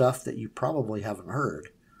 playing stuff that you probably haven't heard.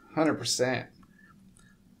 100%.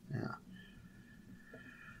 Yeah.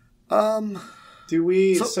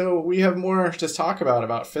 So we have more to talk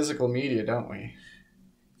about physical media, don't we?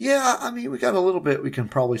 Yeah, I mean, we got a little bit we can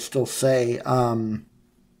probably still say.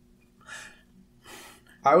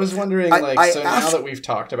 I was wondering, now that we've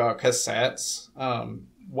talked about cassettes,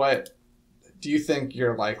 what do you think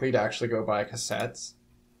you're likely to actually go buy cassettes?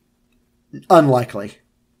 Unlikely.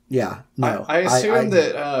 Yeah, no. I assume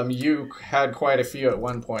that you had quite a few at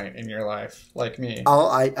one point in your life, like me. Oh,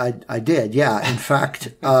 I did, yeah. In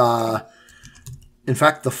fact,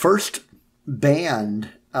 the first band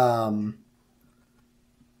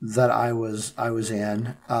that I was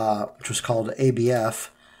in, which was called ABF,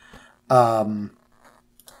 the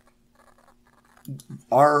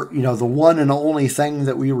one and only thing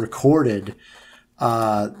that we recorded,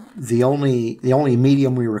 the only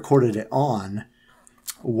medium we recorded it on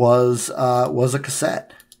was a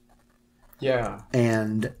cassette. Yeah.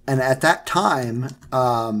 And at that time,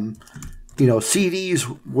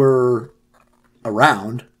 CDs were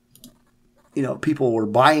around. People were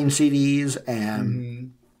buying CDs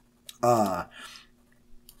and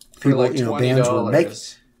people, like bands were making.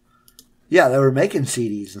 Yeah, they were making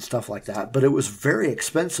CDs and stuff like that, but it was very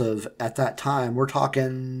expensive at that time. We're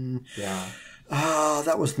talking,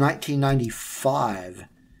 that was 1995.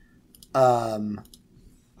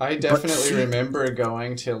 I definitely remember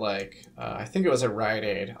going to I think it was a Rite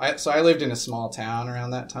Aid. So I lived in a small town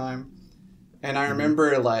around that time. And I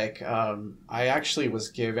remember I actually was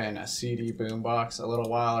given a CD boombox a little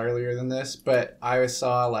while earlier than this, but I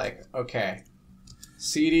saw okay,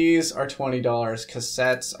 CDs are $20,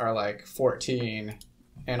 cassettes are $14,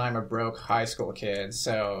 and I'm a broke high school kid,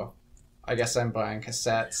 so I guess I'm buying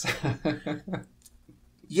cassettes.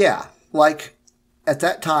 Yeah, at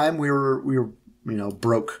that time we were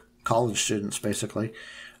broke college students basically,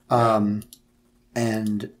 and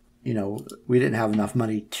we didn't have enough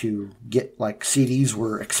money to get CDs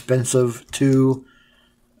were expensive to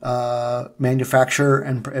manufacture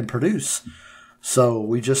and produce, so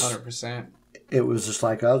we just 100%. It was just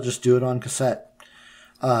I'll just do it on cassette.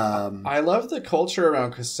 I love the culture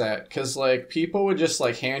around cassette because people would just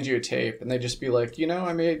hand you a tape and they'd just be I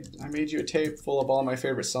made you a tape full of all my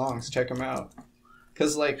favorite songs. Check them out.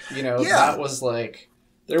 Because that was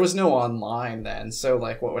there was no online then. So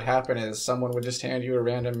what would happen is someone would just hand you a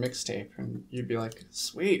random mixtape and you'd be like,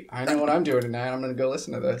 sweet, I know what I'm doing tonight. I'm going to go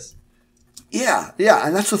listen to this. Yeah. Yeah.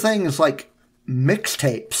 And that's the thing is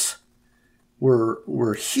mixtapes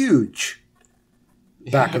were huge.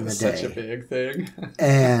 Back in the day. Such a big thing.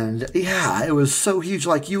 And yeah, it was so huge.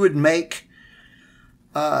 You would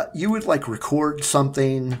record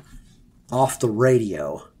something off the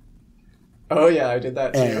radio. Oh yeah, I did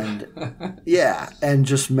that too. And yeah, and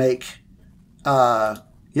just make, hey,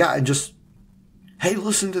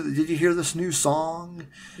 listen to did you hear this new song?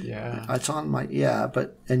 Yeah. It's on my,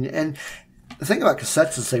 but, and the thing about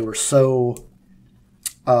cassettes is they were so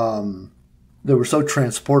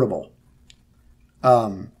transportable.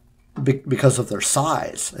 Because of their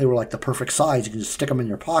size. They were the perfect size. You can just stick them in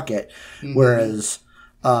your pocket. Mm-hmm. Whereas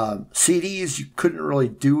CDs, you couldn't really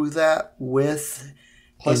do that with.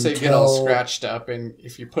 Plus, they get all scratched up, and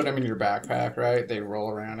if you put them in your backpack, right, they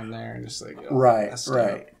roll around in there and just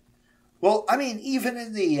right. Well, I mean, even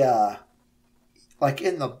in the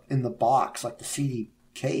in the box, the CD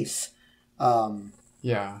case, you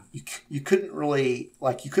couldn't really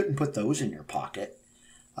you couldn't put those in your pocket.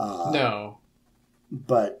 No.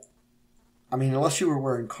 But I mean, unless you were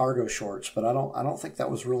wearing cargo shorts, but I don't think that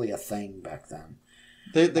was really a thing back then.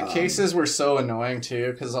 The cases were so annoying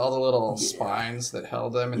too, because all the little spines that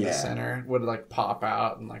held them in the center would pop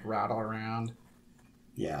out and rattle around.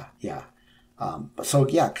 Yeah. But so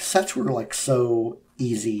cassettes were so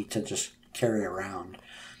easy to just carry around.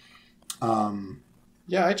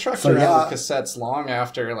 Yeah, I trucked around with cassettes long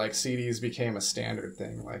after CDs became a standard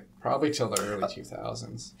thing, probably till the early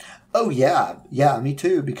 2000s. Oh yeah, me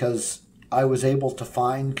too. Because I was able to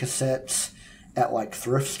find cassettes at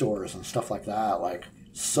thrift stores and stuff like that,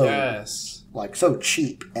 so so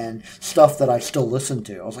cheap and stuff that I still listen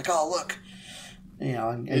to. I was oh look,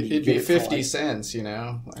 and it'd be 50 cents,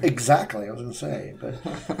 Exactly, I was gonna say, but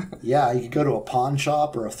yeah, you could go to a pawn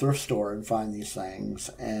shop or a thrift store and find these things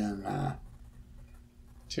and.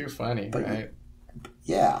 Too funny, right?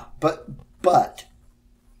 Yeah, but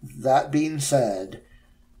that being said,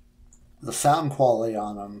 the sound quality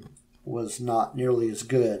on them was not nearly as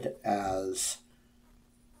good as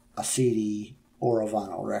a CD or a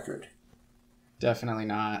vinyl record. Definitely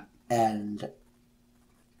not. And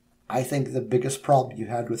I think the biggest problem you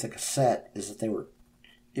had with a cassette is that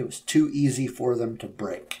it was too easy for them to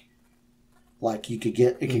break. Like it could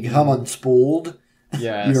come unspooled.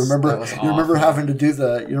 Yes, you remember having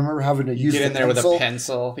to use get in there pencil? with a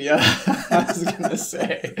pencil. Yeah, I was gonna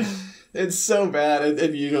say it's so bad,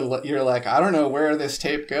 and you're like, I don't know where this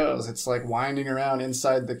tape goes. It's like winding around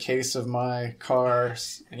inside the case of my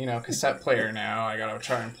car's cassette player. Now I gotta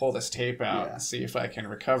try and pull this tape out and see if I can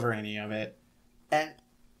recover any of it.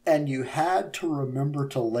 And you had to remember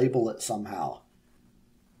to label it somehow.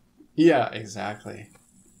 Yeah, exactly.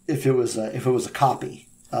 If it was a copy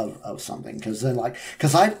of something, because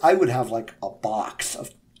I would have like a box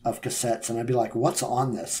of cassettes, and I'd be like, what's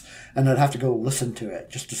on this? And I'd have to go listen to it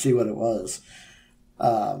just to see what it was.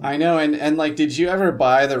 I know, and like, did you ever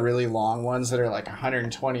buy the really long ones that are like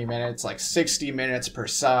 120 minutes, like 60 minutes per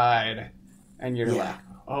side, and you're like,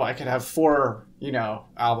 oh, I could have 4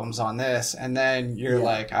 albums on this, and then you're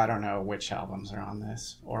like, I don't know which albums are on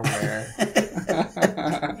this or where.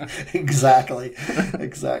 Exactly.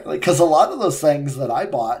 Because a lot of those things that I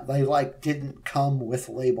bought, they didn't come with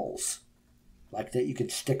labels, like that you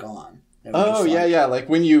could stick on. Oh yeah. Like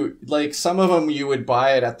when you some of them you would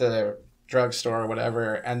buy it at the drugstore or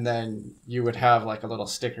whatever, and then you would have like a little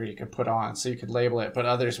sticker you could put on so you could label it, but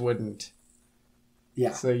others wouldn't.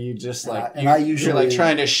 Yeah. So you just you're like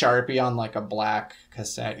trying to Sharpie on like a black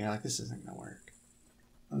cassette, and you're like, this isn't gonna work.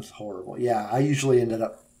 That's horrible. Yeah, I usually ended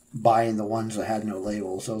up buying the ones that had no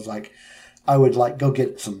labels. So it was like, I would go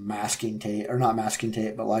get some masking tape, or not masking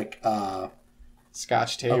tape, but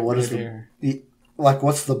Scotch tape. What is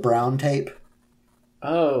what's the brown tape?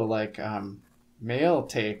 Oh, like mail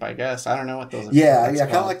tape, I guess. I don't know what those are. Yeah,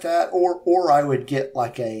 kind of like that. Or I would get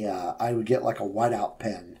like a whiteout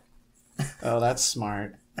pen. Oh, that's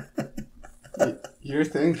smart. You're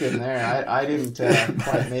thinking there. I didn't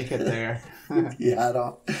quite make it there. Yeah, I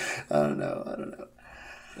don't know.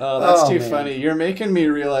 Oh, that's too funny. You're making me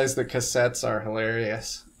realize that cassettes are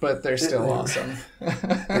hilarious, but they're still awesome.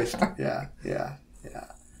 Yeah.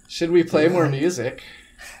 Should we play more music?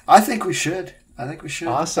 I think we should.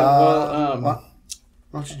 Awesome. Well,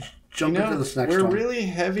 why don't you jump into this next one? We're really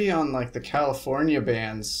heavy on like the California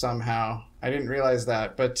bands somehow. I didn't realize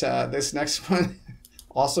that, but this next one,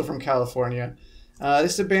 also from California.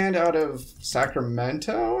 This is a band out of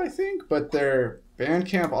Sacramento, I think, but their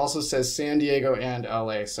Bandcamp also says San Diego and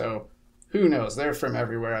LA, so who knows? They're from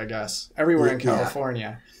everywhere, I guess. Everywhere in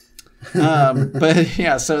California. But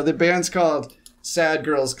yeah, so the band's called Sad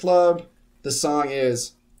Girls Club. The song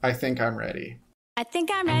is I Think I'm Ready. I think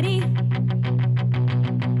I'm ready.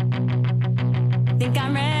 Think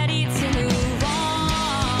I'm ready to move on.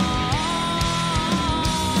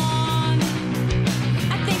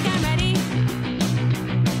 I think I'm ready.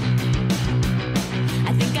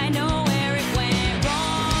 I think I know where it went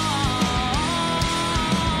wrong.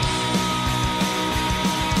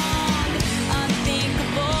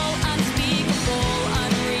 Unthinkable, unspeakable,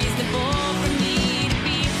 unreasonable for me to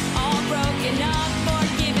be all broken up or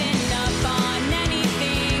giving up on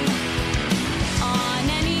anything.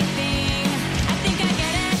 I think I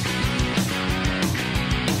get it.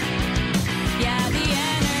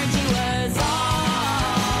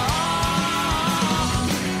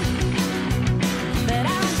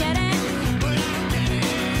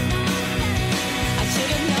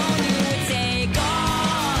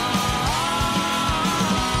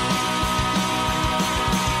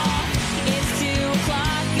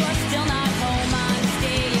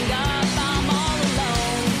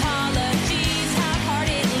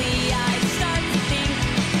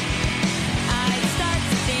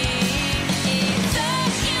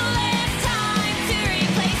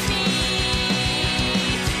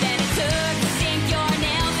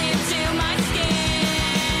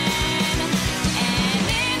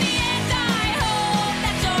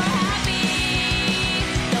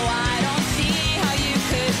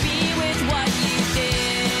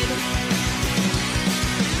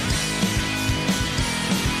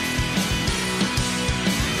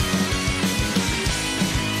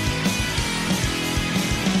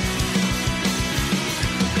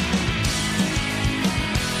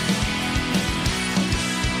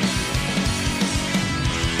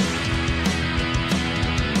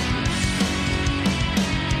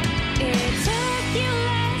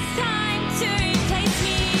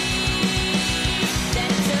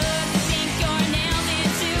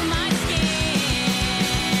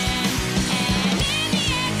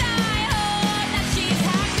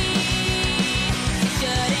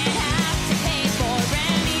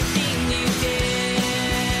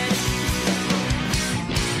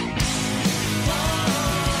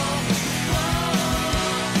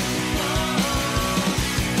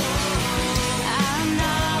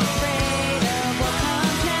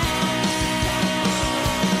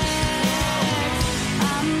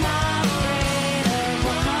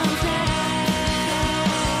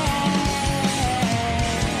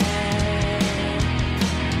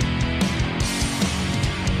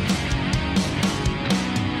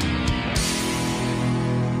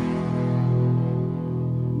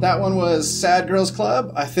 That one was Sad Girls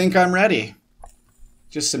Club. I Think I'm Ready.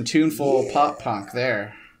 Just some tuneful pop punk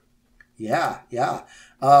there. Yeah.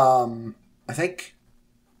 I think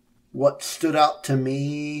what stood out to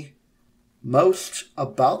me most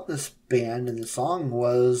about this band and the song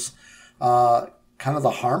was kind of the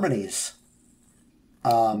harmonies.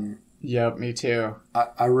 Yep, me too.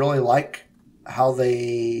 I really like how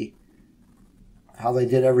they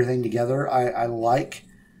did everything together. I like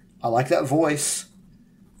that voice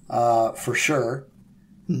for sure.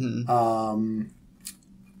 Mm-hmm.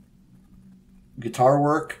 Guitar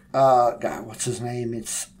work. God, what's his name?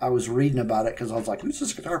 I was reading about it because I was like, who's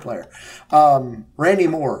this guitar player? Randy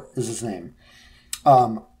Moore is his name.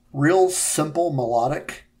 Real simple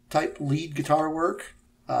melodic type lead guitar work.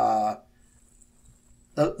 That's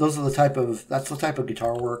the type of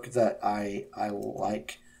guitar work that I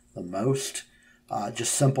like the most.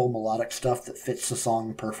 Just simple melodic stuff that fits the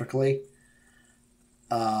song perfectly.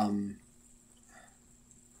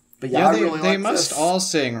 But yeah, they must all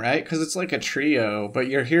sing, right? Because it's like a trio, but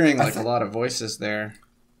you're hearing like a lot of voices there.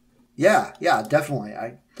 Yeah, definitely.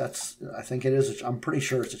 I think it is. I'm pretty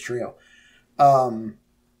sure it's a trio.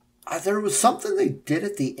 There was something they did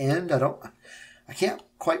at the end. I can't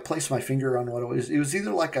quite place my finger on what it was. It was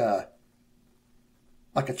either like a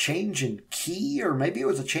change in key, or maybe it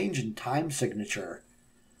was a change in time signature.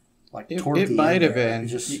 It might have been.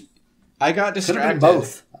 I got distracted.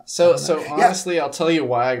 Both. So honestly, I'll tell you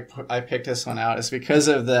why I picked this one out. Is because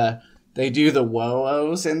of they do the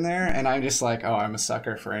whoa-ohs in there, and I'm just like, oh, I'm a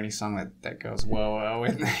sucker for any song that goes whoa-oh,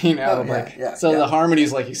 and the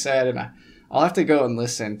harmonies, like you said, and I'll have to go and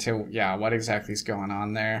listen to what exactly is going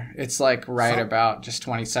on there. It's like about just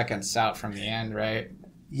 20 seconds out from the end, right?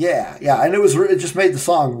 Yeah, and it just made the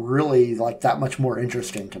song really like that much more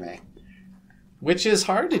interesting to me. Which is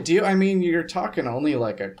hard to do. I mean, you're talking only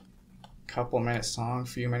like a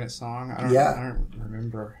few minute song. I don't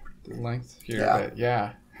remember the length here,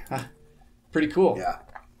 but pretty cool.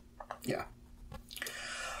 Yeah.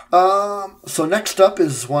 So next up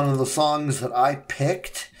is one of the songs that I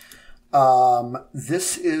picked.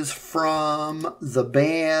 This is from the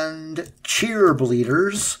band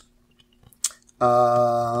Cheerbleederz.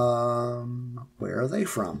 Where are they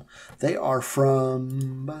from? They are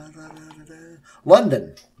from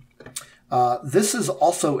London. This is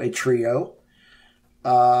also a trio.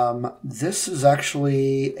 This is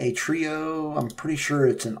actually a trio. I'm pretty sure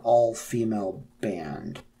it's an all-female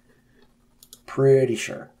band. Pretty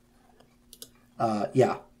sure.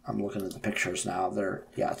 I'm looking at the pictures now.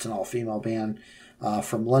 It's an all-female band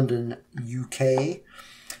from London, UK.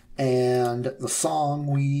 And the song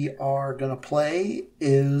we are going to play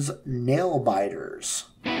is Nailbiters.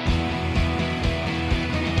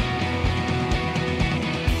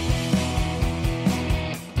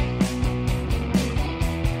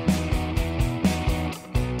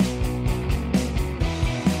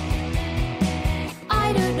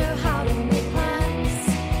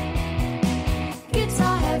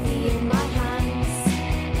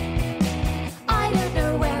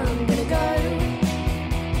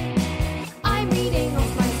 I'm reading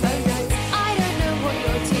off my phone notes. I don't know what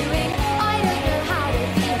you're doing. I don't know how to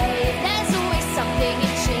behave.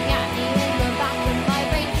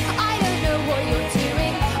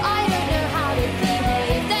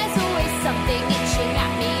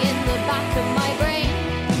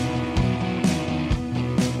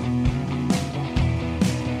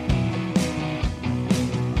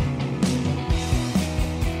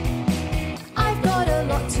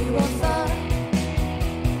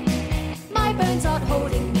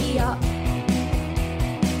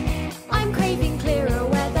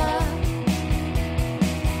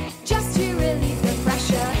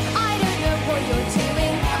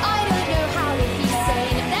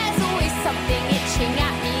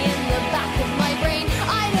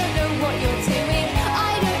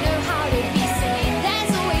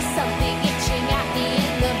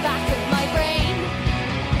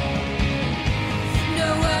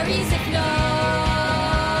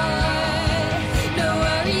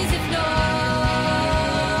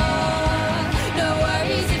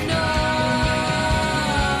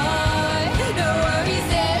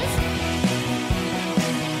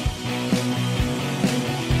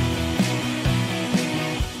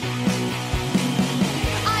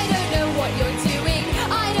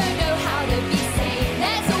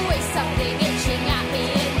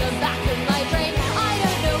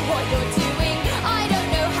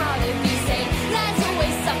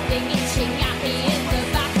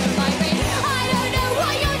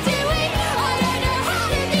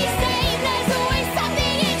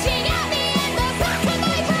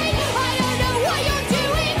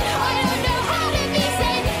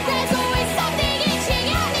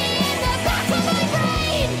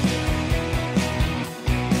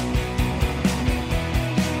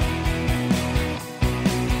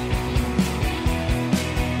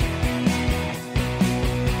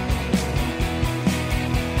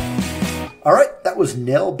 All right, that was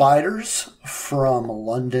Nail Biters from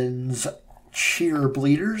London's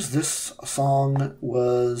Cheerbleederz. This song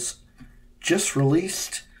was just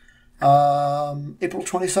released April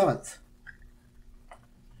 27th.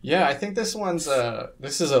 Yeah, I think this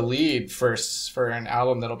is a lead for an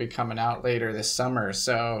album that'll be coming out later this summer.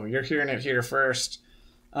 So you're hearing it here first.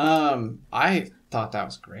 I thought that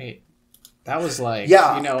was great. That was like,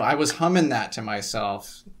 I was humming that to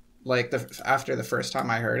myself. Like after the first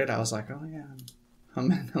time I heard it, I was like, oh yeah,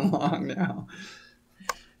 I'm humming along now.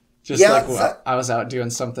 I was out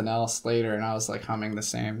doing something else later and I was like humming the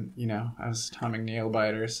same, I was humming Nail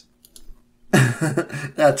Biters.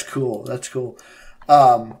 That's cool.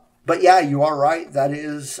 But yeah, you are right.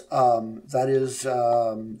 They've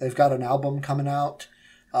got an album coming out,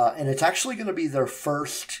 and it's actually going to be their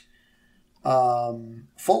first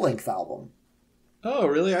full-length album. Oh,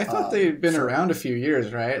 really? I thought they'd been around a few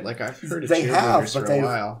years, right? Like I've heard of Cheerbleederz for a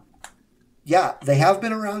while. Yeah, they have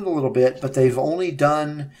been around a little bit, but they've only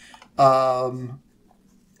done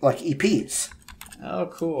like EPs. Oh,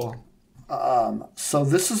 cool. So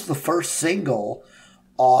this is the first single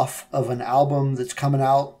off of an album that's coming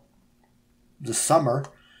out this summer.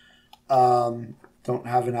 Don't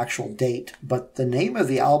have an actual date, but the name of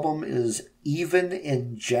the album is Even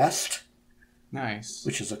in Jest. Nice.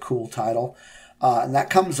 Which is a cool title. And that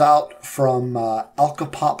comes out from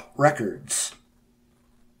Alcopop Records.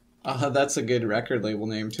 That's a good record label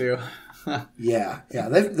name too. Yeah.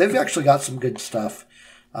 They've actually got some good stuff.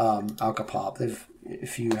 Alcopop.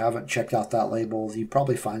 If you haven't checked out that label, you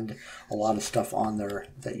probably find a lot of stuff on there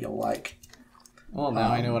that you'll like. Well,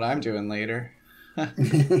 now I know what I'm doing later.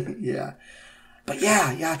 Yeah. But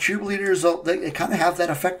yeah, Cheerbleederz, they kind of have that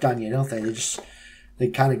effect on you, don't they? They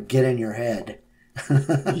kind of get in your head.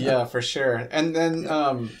 Yeah, for sure. And then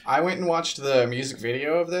I went and watched the music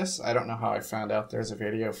video of this. I don't know how I found out there's a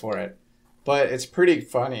video for it, but it's pretty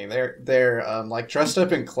funny. They're like dressed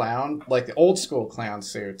up in clown, like the old school clown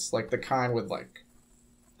suits, like the kind with like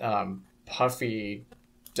puffy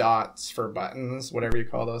dots for buttons, whatever you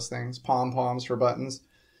call those things, pom-poms for buttons.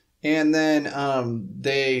 And then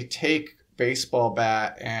they take baseball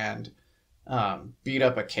bat and beat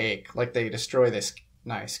up a cake, like they destroy this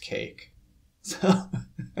nice cake. So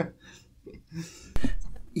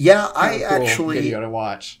yeah, cool video to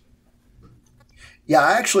watch. Yeah,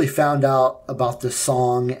 I actually found out about this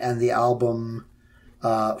song and the album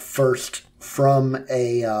first from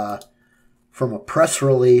a press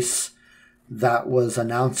release that was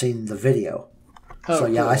announcing the video. So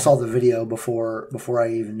yeah, cool. I saw the video before I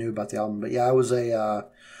even knew about the album. But yeah, it was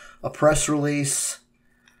a press release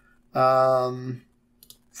for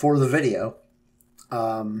the video.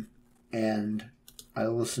 And I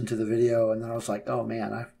listened to the video, and then I was like, "Oh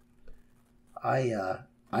man,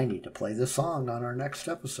 I need to play this song on our next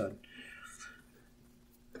episode."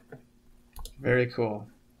 Very cool.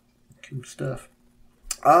 Cool stuff.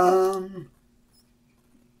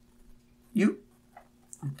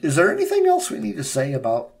 Is there anything else we need to say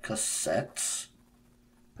about cassettes?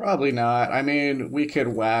 Probably not. I mean, we could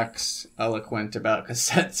wax eloquent about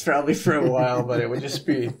cassettes probably for a while, but it would just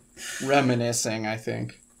be reminiscing, I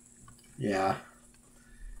think. Yeah.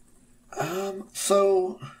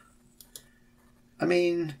 So, I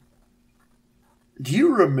mean, do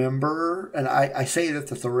you remember, and I say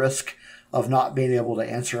that at the risk of not being able to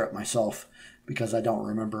answer it myself because I don't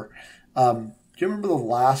remember. Do you remember the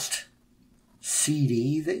last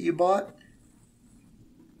CD that you bought?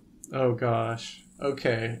 Oh gosh.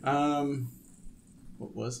 Okay.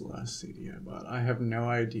 What was the last CD I bought? I have no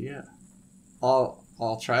idea.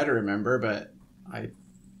 I'll try to remember, but I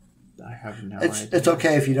have no idea. It's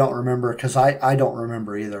okay if you don't remember, because I don't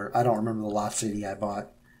remember either. I don't remember the last CD I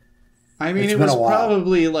bought. I mean, it was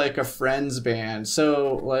probably like a friend's band.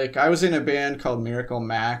 So, like, I was in a band called Miracle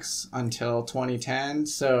Max until 2010.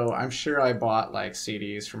 So I'm sure I bought like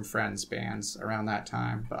CDs from friends' bands around that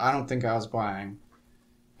time. But I don't think I was buying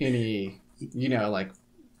any, like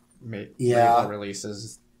label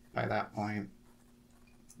releases by that point.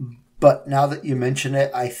 But now that you mention it,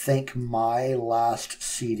 I think my last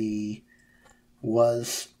CD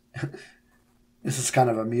was, this is kind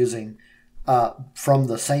of amusing, from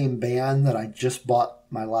the same band that I just bought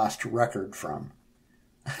my last record from.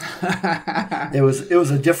 It was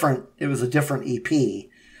a different EP.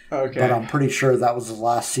 Okay. But I'm pretty sure that was the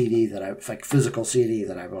last CD physical CD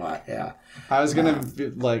that I bought. Yeah. I was gonna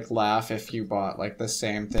laugh if you bought like the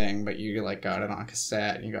same thing, but you got it on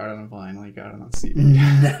cassette, you got it on vinyl, you got it on CD.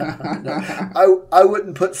 No. I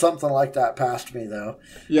wouldn't put something like that past me though.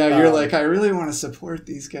 Yeah, you're I really want to support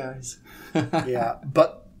these guys. Yeah,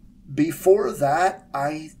 but before that,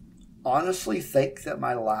 I honestly think that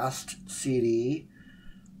my last CD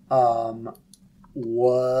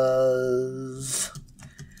was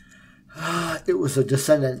it was a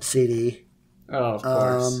Descendants CD. Oh, of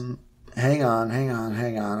course. Hang on.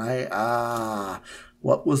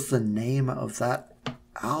 What was the name of that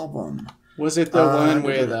album? Was it the one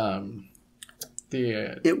with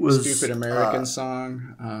it was stupid American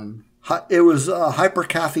song? It was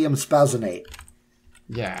Hypercaphium Spazonate.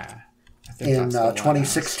 Yeah, I think in that's the one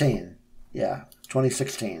 2016. Yeah,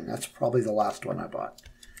 2016. That's probably the last one I bought.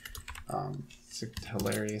 It's a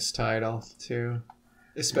hilarious title too,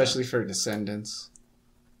 especially for Descendants.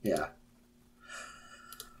 Yeah.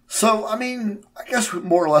 So, I mean, I guess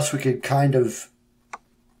more or less we could kind of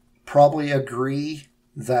probably agree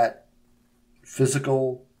that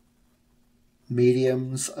physical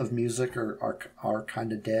mediums of music are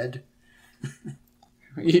kind of dead.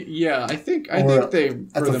 Yeah, I think they, at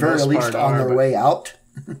for the very least, on their way out.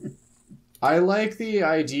 I like the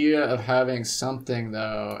idea of having something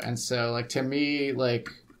though, and so like to me, like,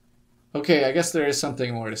 okay, I guess there is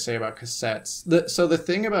something more to say about cassettes. So the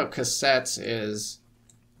thing about cassettes is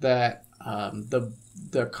that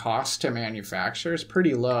the cost to manufacture is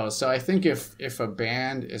pretty low. So I think if a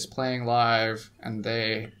band is playing live and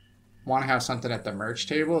they want to have something at the merch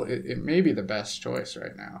table, it may be the best choice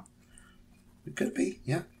right now. It could be,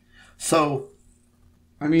 yeah. So,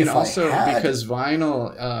 I mean, also because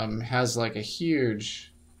vinyl has like a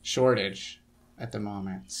huge shortage at the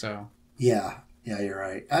moment. So yeah, you're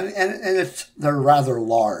right, and they're rather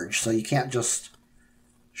large, so you can't just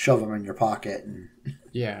shove them in your pocket. And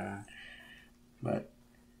yeah, but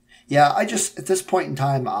yeah, I just at this point in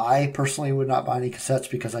time, I personally would not buy any cassettes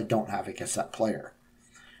because I don't have a cassette player,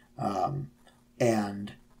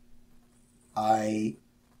 and I.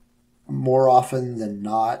 More often than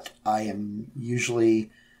not, I am usually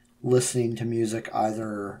listening to music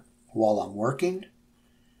either while I'm working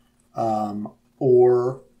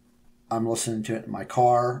or I'm listening to it in my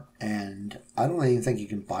car, and I don't even think you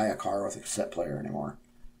can buy a car with a cassette player anymore.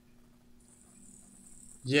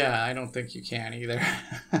 Yeah, I don't think you can either.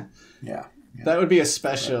 Yeah. That would be a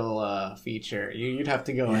special feature. You'd have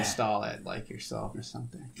to go install it like yourself or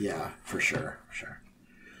something. Yeah, for sure.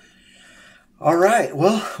 All right.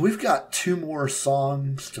 Well, we've got 2 more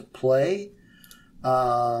songs to play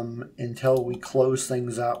until we close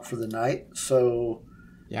things out for the night. So,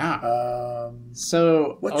 yeah.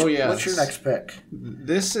 What's your next pick?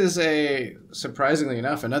 This is surprisingly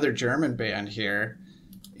enough, another German band here.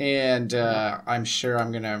 And I'm sure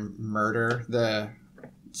I'm going to murder the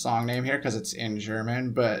song name here because it's in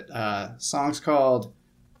German. But song's called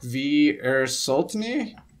Er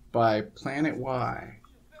Eultne by Planet Y.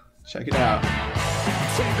 Check it out.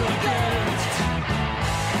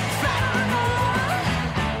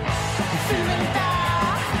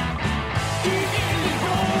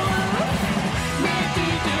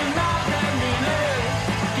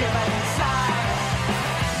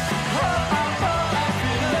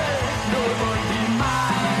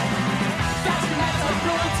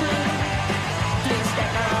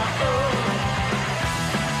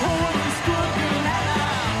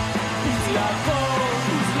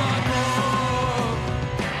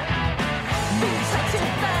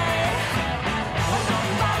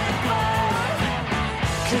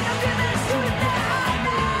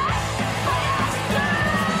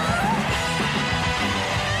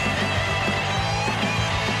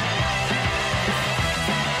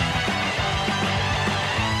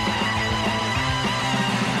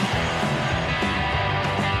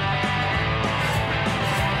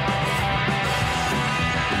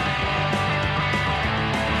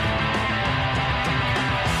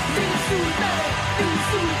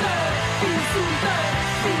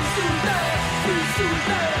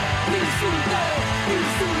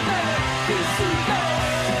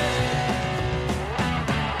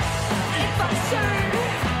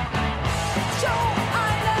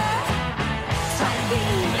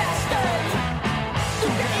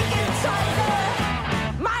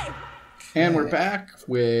 And we're back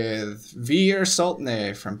with Er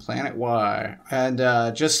Eultne from Planet Y. And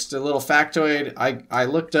just a little factoid, I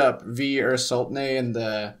looked up Er Eultne in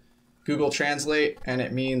the Google Translate, and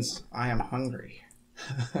it means I am hungry.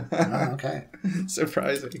 Okay.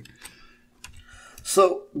 Surprising.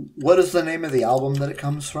 So, what is the name of the album that it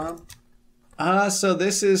comes from? So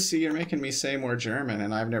this is, you're making me say more German,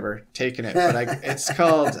 and I've never taken it, but it's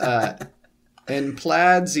called In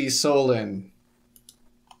Plaid Sie Sollen.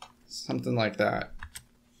 Something like that.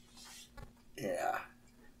 Yeah.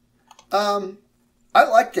 I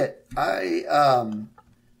liked it. I've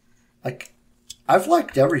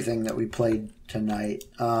liked everything that we played tonight.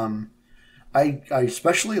 I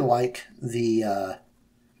especially like the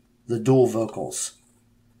dual vocals.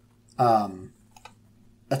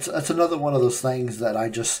 That's another one of those things that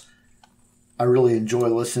I really enjoy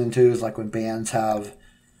listening to, is like when bands have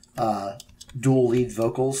dual lead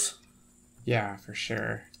vocals. Yeah, for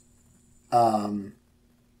sure. And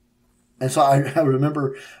so I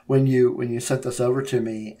remember when you sent this over to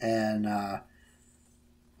me and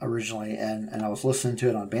originally, and I was listening to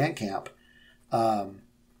it on Bandcamp.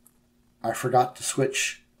 I forgot to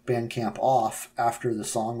switch Bandcamp off after the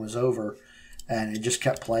song was over, and it just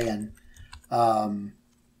kept playing. And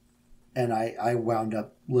I wound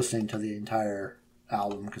up listening to the entire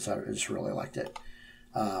album because I just really liked it.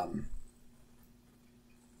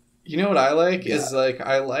 You know what I like is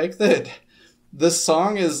I like that the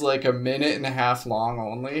song is like a minute and a half long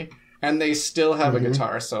only, and they still have a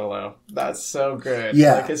guitar solo. That's so good.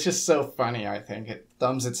 Yeah. Like, it's just so funny, I think. It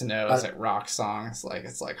thumbs its nose at rock songs. Like,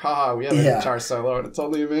 it's like, haha, we have a guitar solo and it's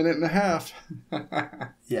only a minute and a half.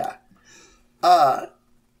 Yeah. I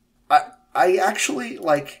actually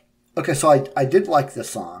like, okay, so I did like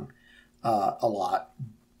this song a lot,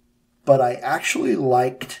 but I actually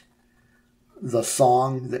liked the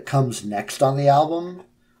song that comes next on the album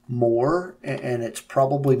more, and it's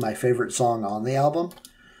probably my favorite song on the album.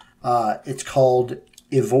 It's called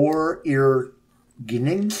Er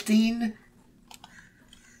Eultne.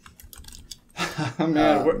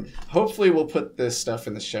 Man, hopefully we'll put this stuff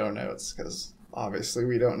in the show notes, because obviously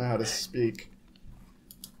we don't know how to speak.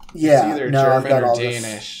 Yeah, it's either German or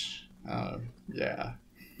Danish. Yeah.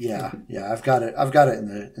 Yeah. I've got it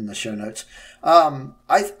in the show notes.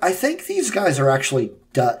 I think these guys are actually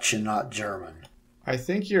Dutch and not German. I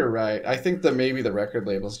think you're right. I think that maybe the record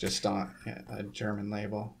label's just on a German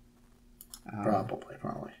label. Probably.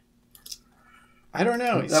 I don't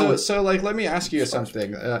know. So like, let me ask you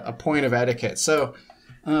something. A point of etiquette. So,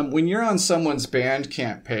 when you're on someone's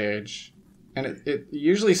Bandcamp page, and it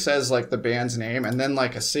usually says like the band's name and then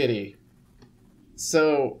like a city.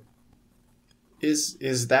 So,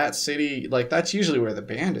 is that city, like, that's usually where the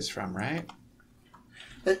band is from, right?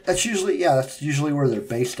 That's usually where they're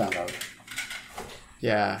based out of.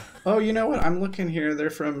 Yeah. Oh, you know what? I'm looking here.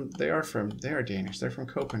 They are Danish. They're from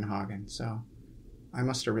Copenhagen. So I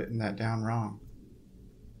must have written that down wrong.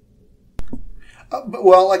 But,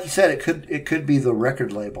 well, like you said, it could be the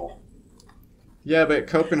record label. Yeah, but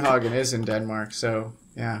Copenhagen is in Denmark, so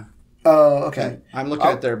yeah. Oh, okay. And I'm looking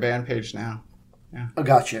at their band page now. Yeah. Oh,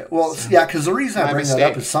 gotcha. Well, yeah, because the reason I bring that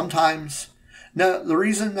up is sometimes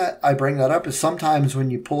when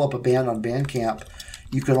you pull up a band on Bandcamp,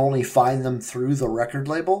 you can only find them through the record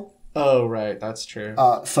label. Oh, right. That's true.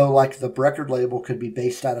 So, like, the record label could be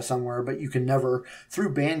based out of somewhere, but you can never,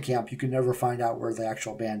 through Bandcamp, you can never find out where the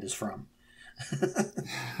actual band is from.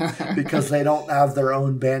 Because they don't have their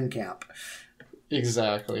own Bandcamp.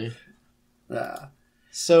 Exactly.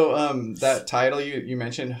 So, that title you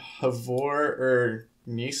mentioned, Havor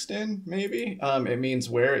Eultne, maybe? It means,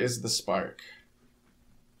 where is the spark?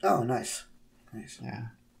 Oh, nice. Yeah.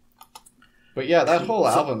 But yeah, that whole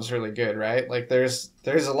album's really good, right? Like, there's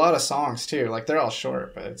a lot of songs too. Like, they're all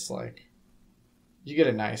short, but it's like you get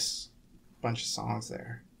a nice bunch of songs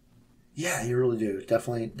there. Yeah, you really do.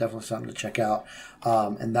 Definitely something to check out.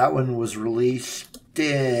 And that one was released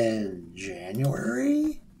in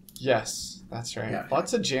January. Yes, that's right. Yeah.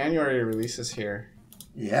 Lots of January releases here.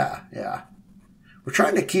 Yeah. We're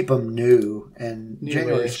trying to keep them new, and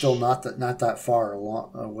January's still not that far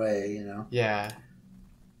away, you know. Yeah.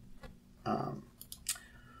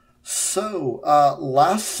 So,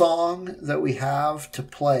 last song that we have to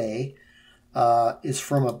play is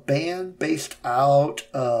from a band based out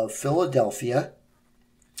of Philadelphia.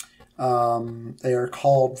 They are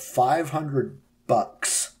called 500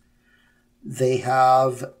 Bucks. They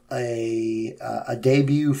have a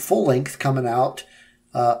debut full length coming out.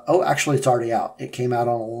 Actually, it's already out. It came out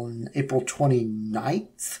on April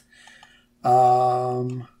 29th.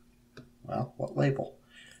 Well, what label?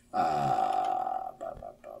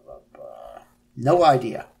 No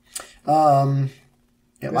idea.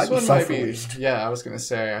 It might be self-released. Yeah, I was going to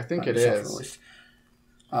say, I think it is.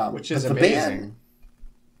 Which is amazing.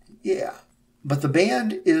 But the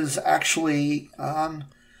band is actually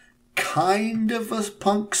kind of a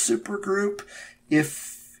punk supergroup.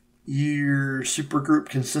 If your supergroup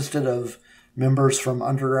consisted of members from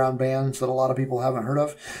underground bands that a lot of people haven't heard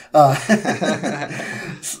of.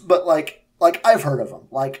 But like I've heard of them.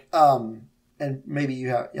 And maybe you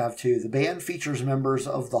have too. The band features members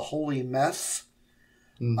of the Holy Mess,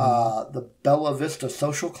 the Bella Vista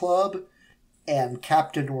Social Club, and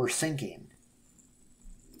Captain We're Sinking.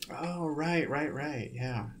 Oh, right,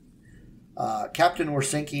 yeah. Captain We're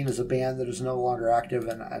Sinking is a band that is no longer active,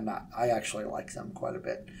 and I actually like them quite a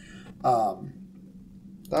bit.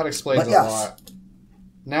 That explains a lot.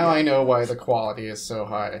 Now I know why the quality is so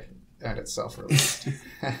high and it's self-released.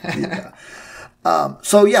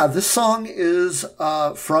 This song is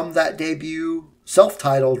from that debut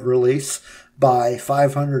self-titled release by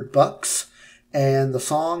 $500, and the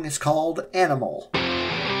song is called Animal.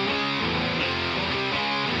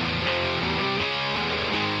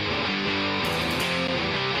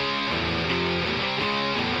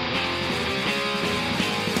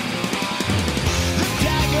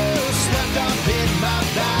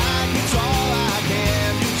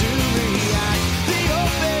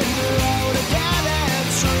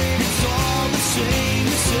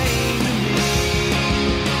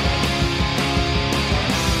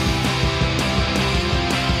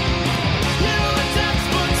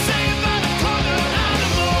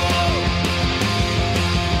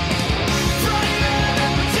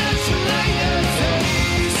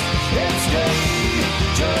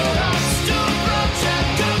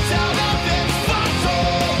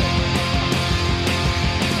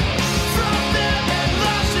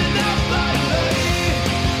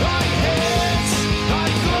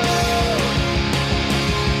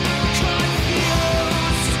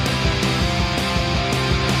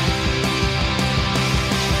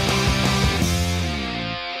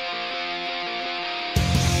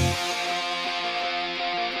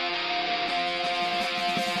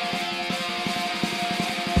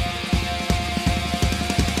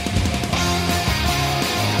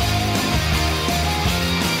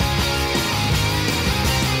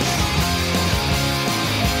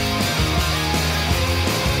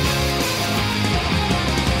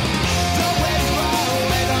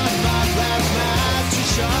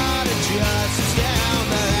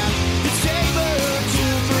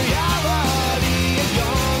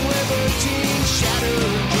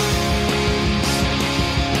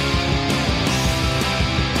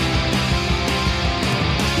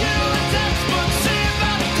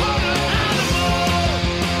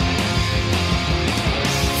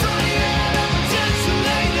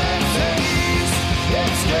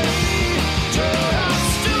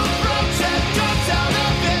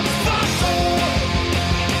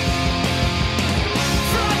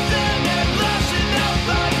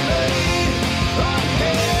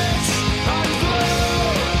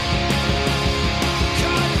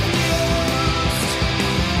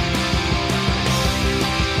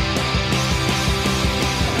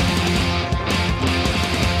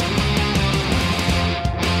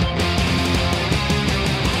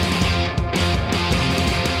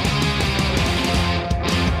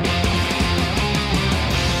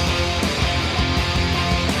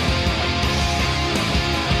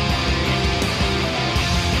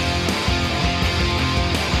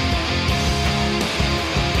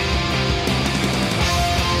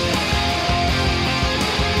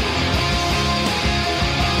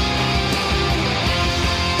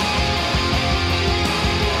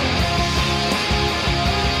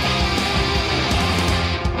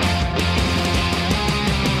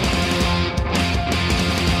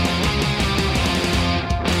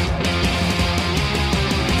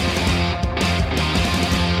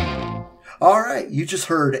 All right, you just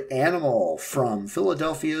heard Animal from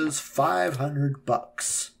Philadelphia's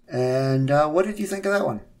 $500. And what did you think of that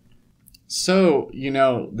one? So,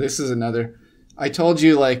 this is another... I told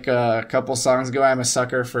you like a couple songs ago, I'm a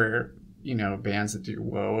sucker for, bands that do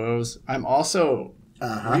whoa-whoas. I'm also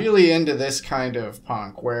really into this kind of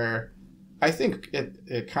punk where I think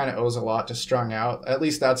it kind of owes a lot to Strung Out. At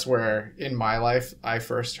least that's where, in my life, I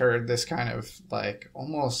first heard this kind of like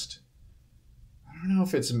almost... I don't know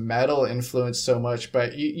if it's metal influence so much,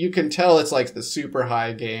 but you can tell it's like the super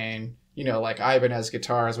high gain, like Ibanez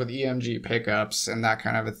guitars with EMG pickups and that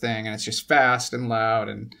kind of a thing. And it's just fast and loud.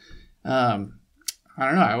 And I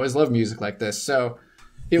don't know. I always love music like this. So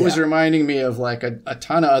it was reminding me of like a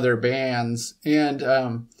ton of other bands. And,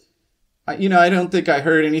 I don't think I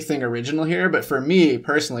heard anything original here, but for me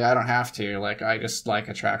personally, I don't have to. Like, I just like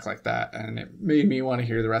a track like that. And it made me want to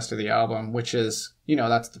hear the rest of the album, which is,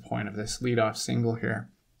 that's the point of this lead-off single here.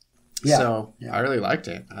 Yeah. So I really liked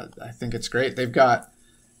it. I think it's great. They've got,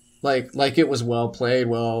 like it was well played,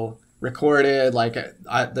 well recorded. Like,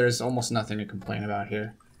 there's almost nothing to complain about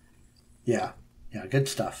here. Yeah. Yeah, good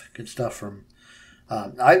stuff. Good stuff from...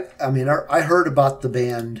 I heard about the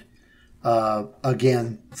band...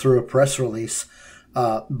 again through a press release,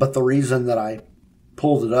 but the reason that I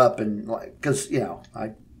pulled it up and because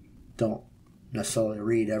I don't necessarily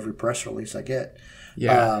read every press release I get,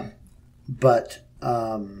 but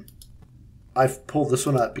I've pulled this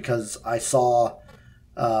one up because I saw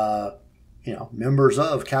members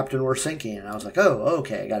of Captain We're Sinking. And I was like, oh,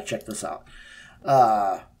 okay, I got to check this out.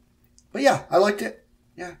 But yeah, I liked it.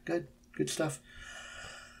 Yeah, good stuff.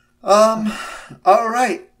 All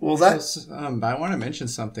right. Well, that's... I want to mention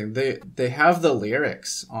something. They have the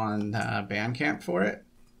lyrics on Bandcamp for it.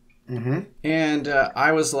 Mm-hmm. And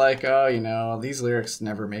I was like, oh, these lyrics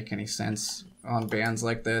never make any sense on bands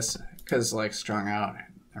like this. Because, like, Strung Out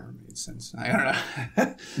never made sense. I don't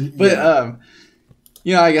know. But,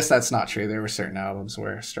 I guess that's not true. There were certain albums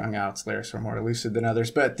where Strung Out's lyrics were more lucid than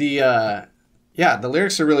others. But the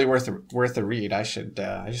lyrics are really worth a read. I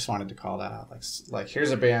just wanted to call that out. Like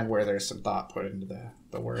here's a band where there's some thought put into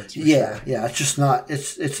the words. Yeah, sure. Yeah. It's just not.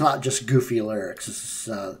 It's not just goofy lyrics. It's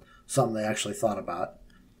something they actually thought about.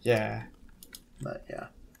 Yeah. But yeah,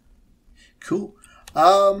 cool.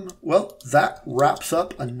 Well, that wraps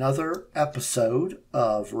up another episode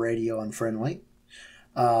of Radio Unfriendly.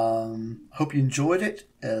 Hope you enjoyed it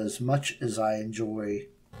as much as I enjoy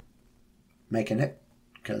making it,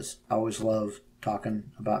 because I always love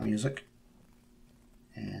talking about music.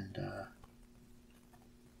 And,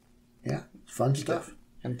 fun stuff.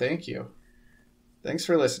 And thank you. Thanks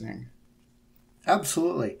for listening.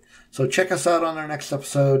 Absolutely. So check us out on our next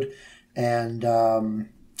episode, and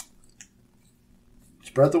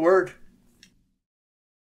spread the word.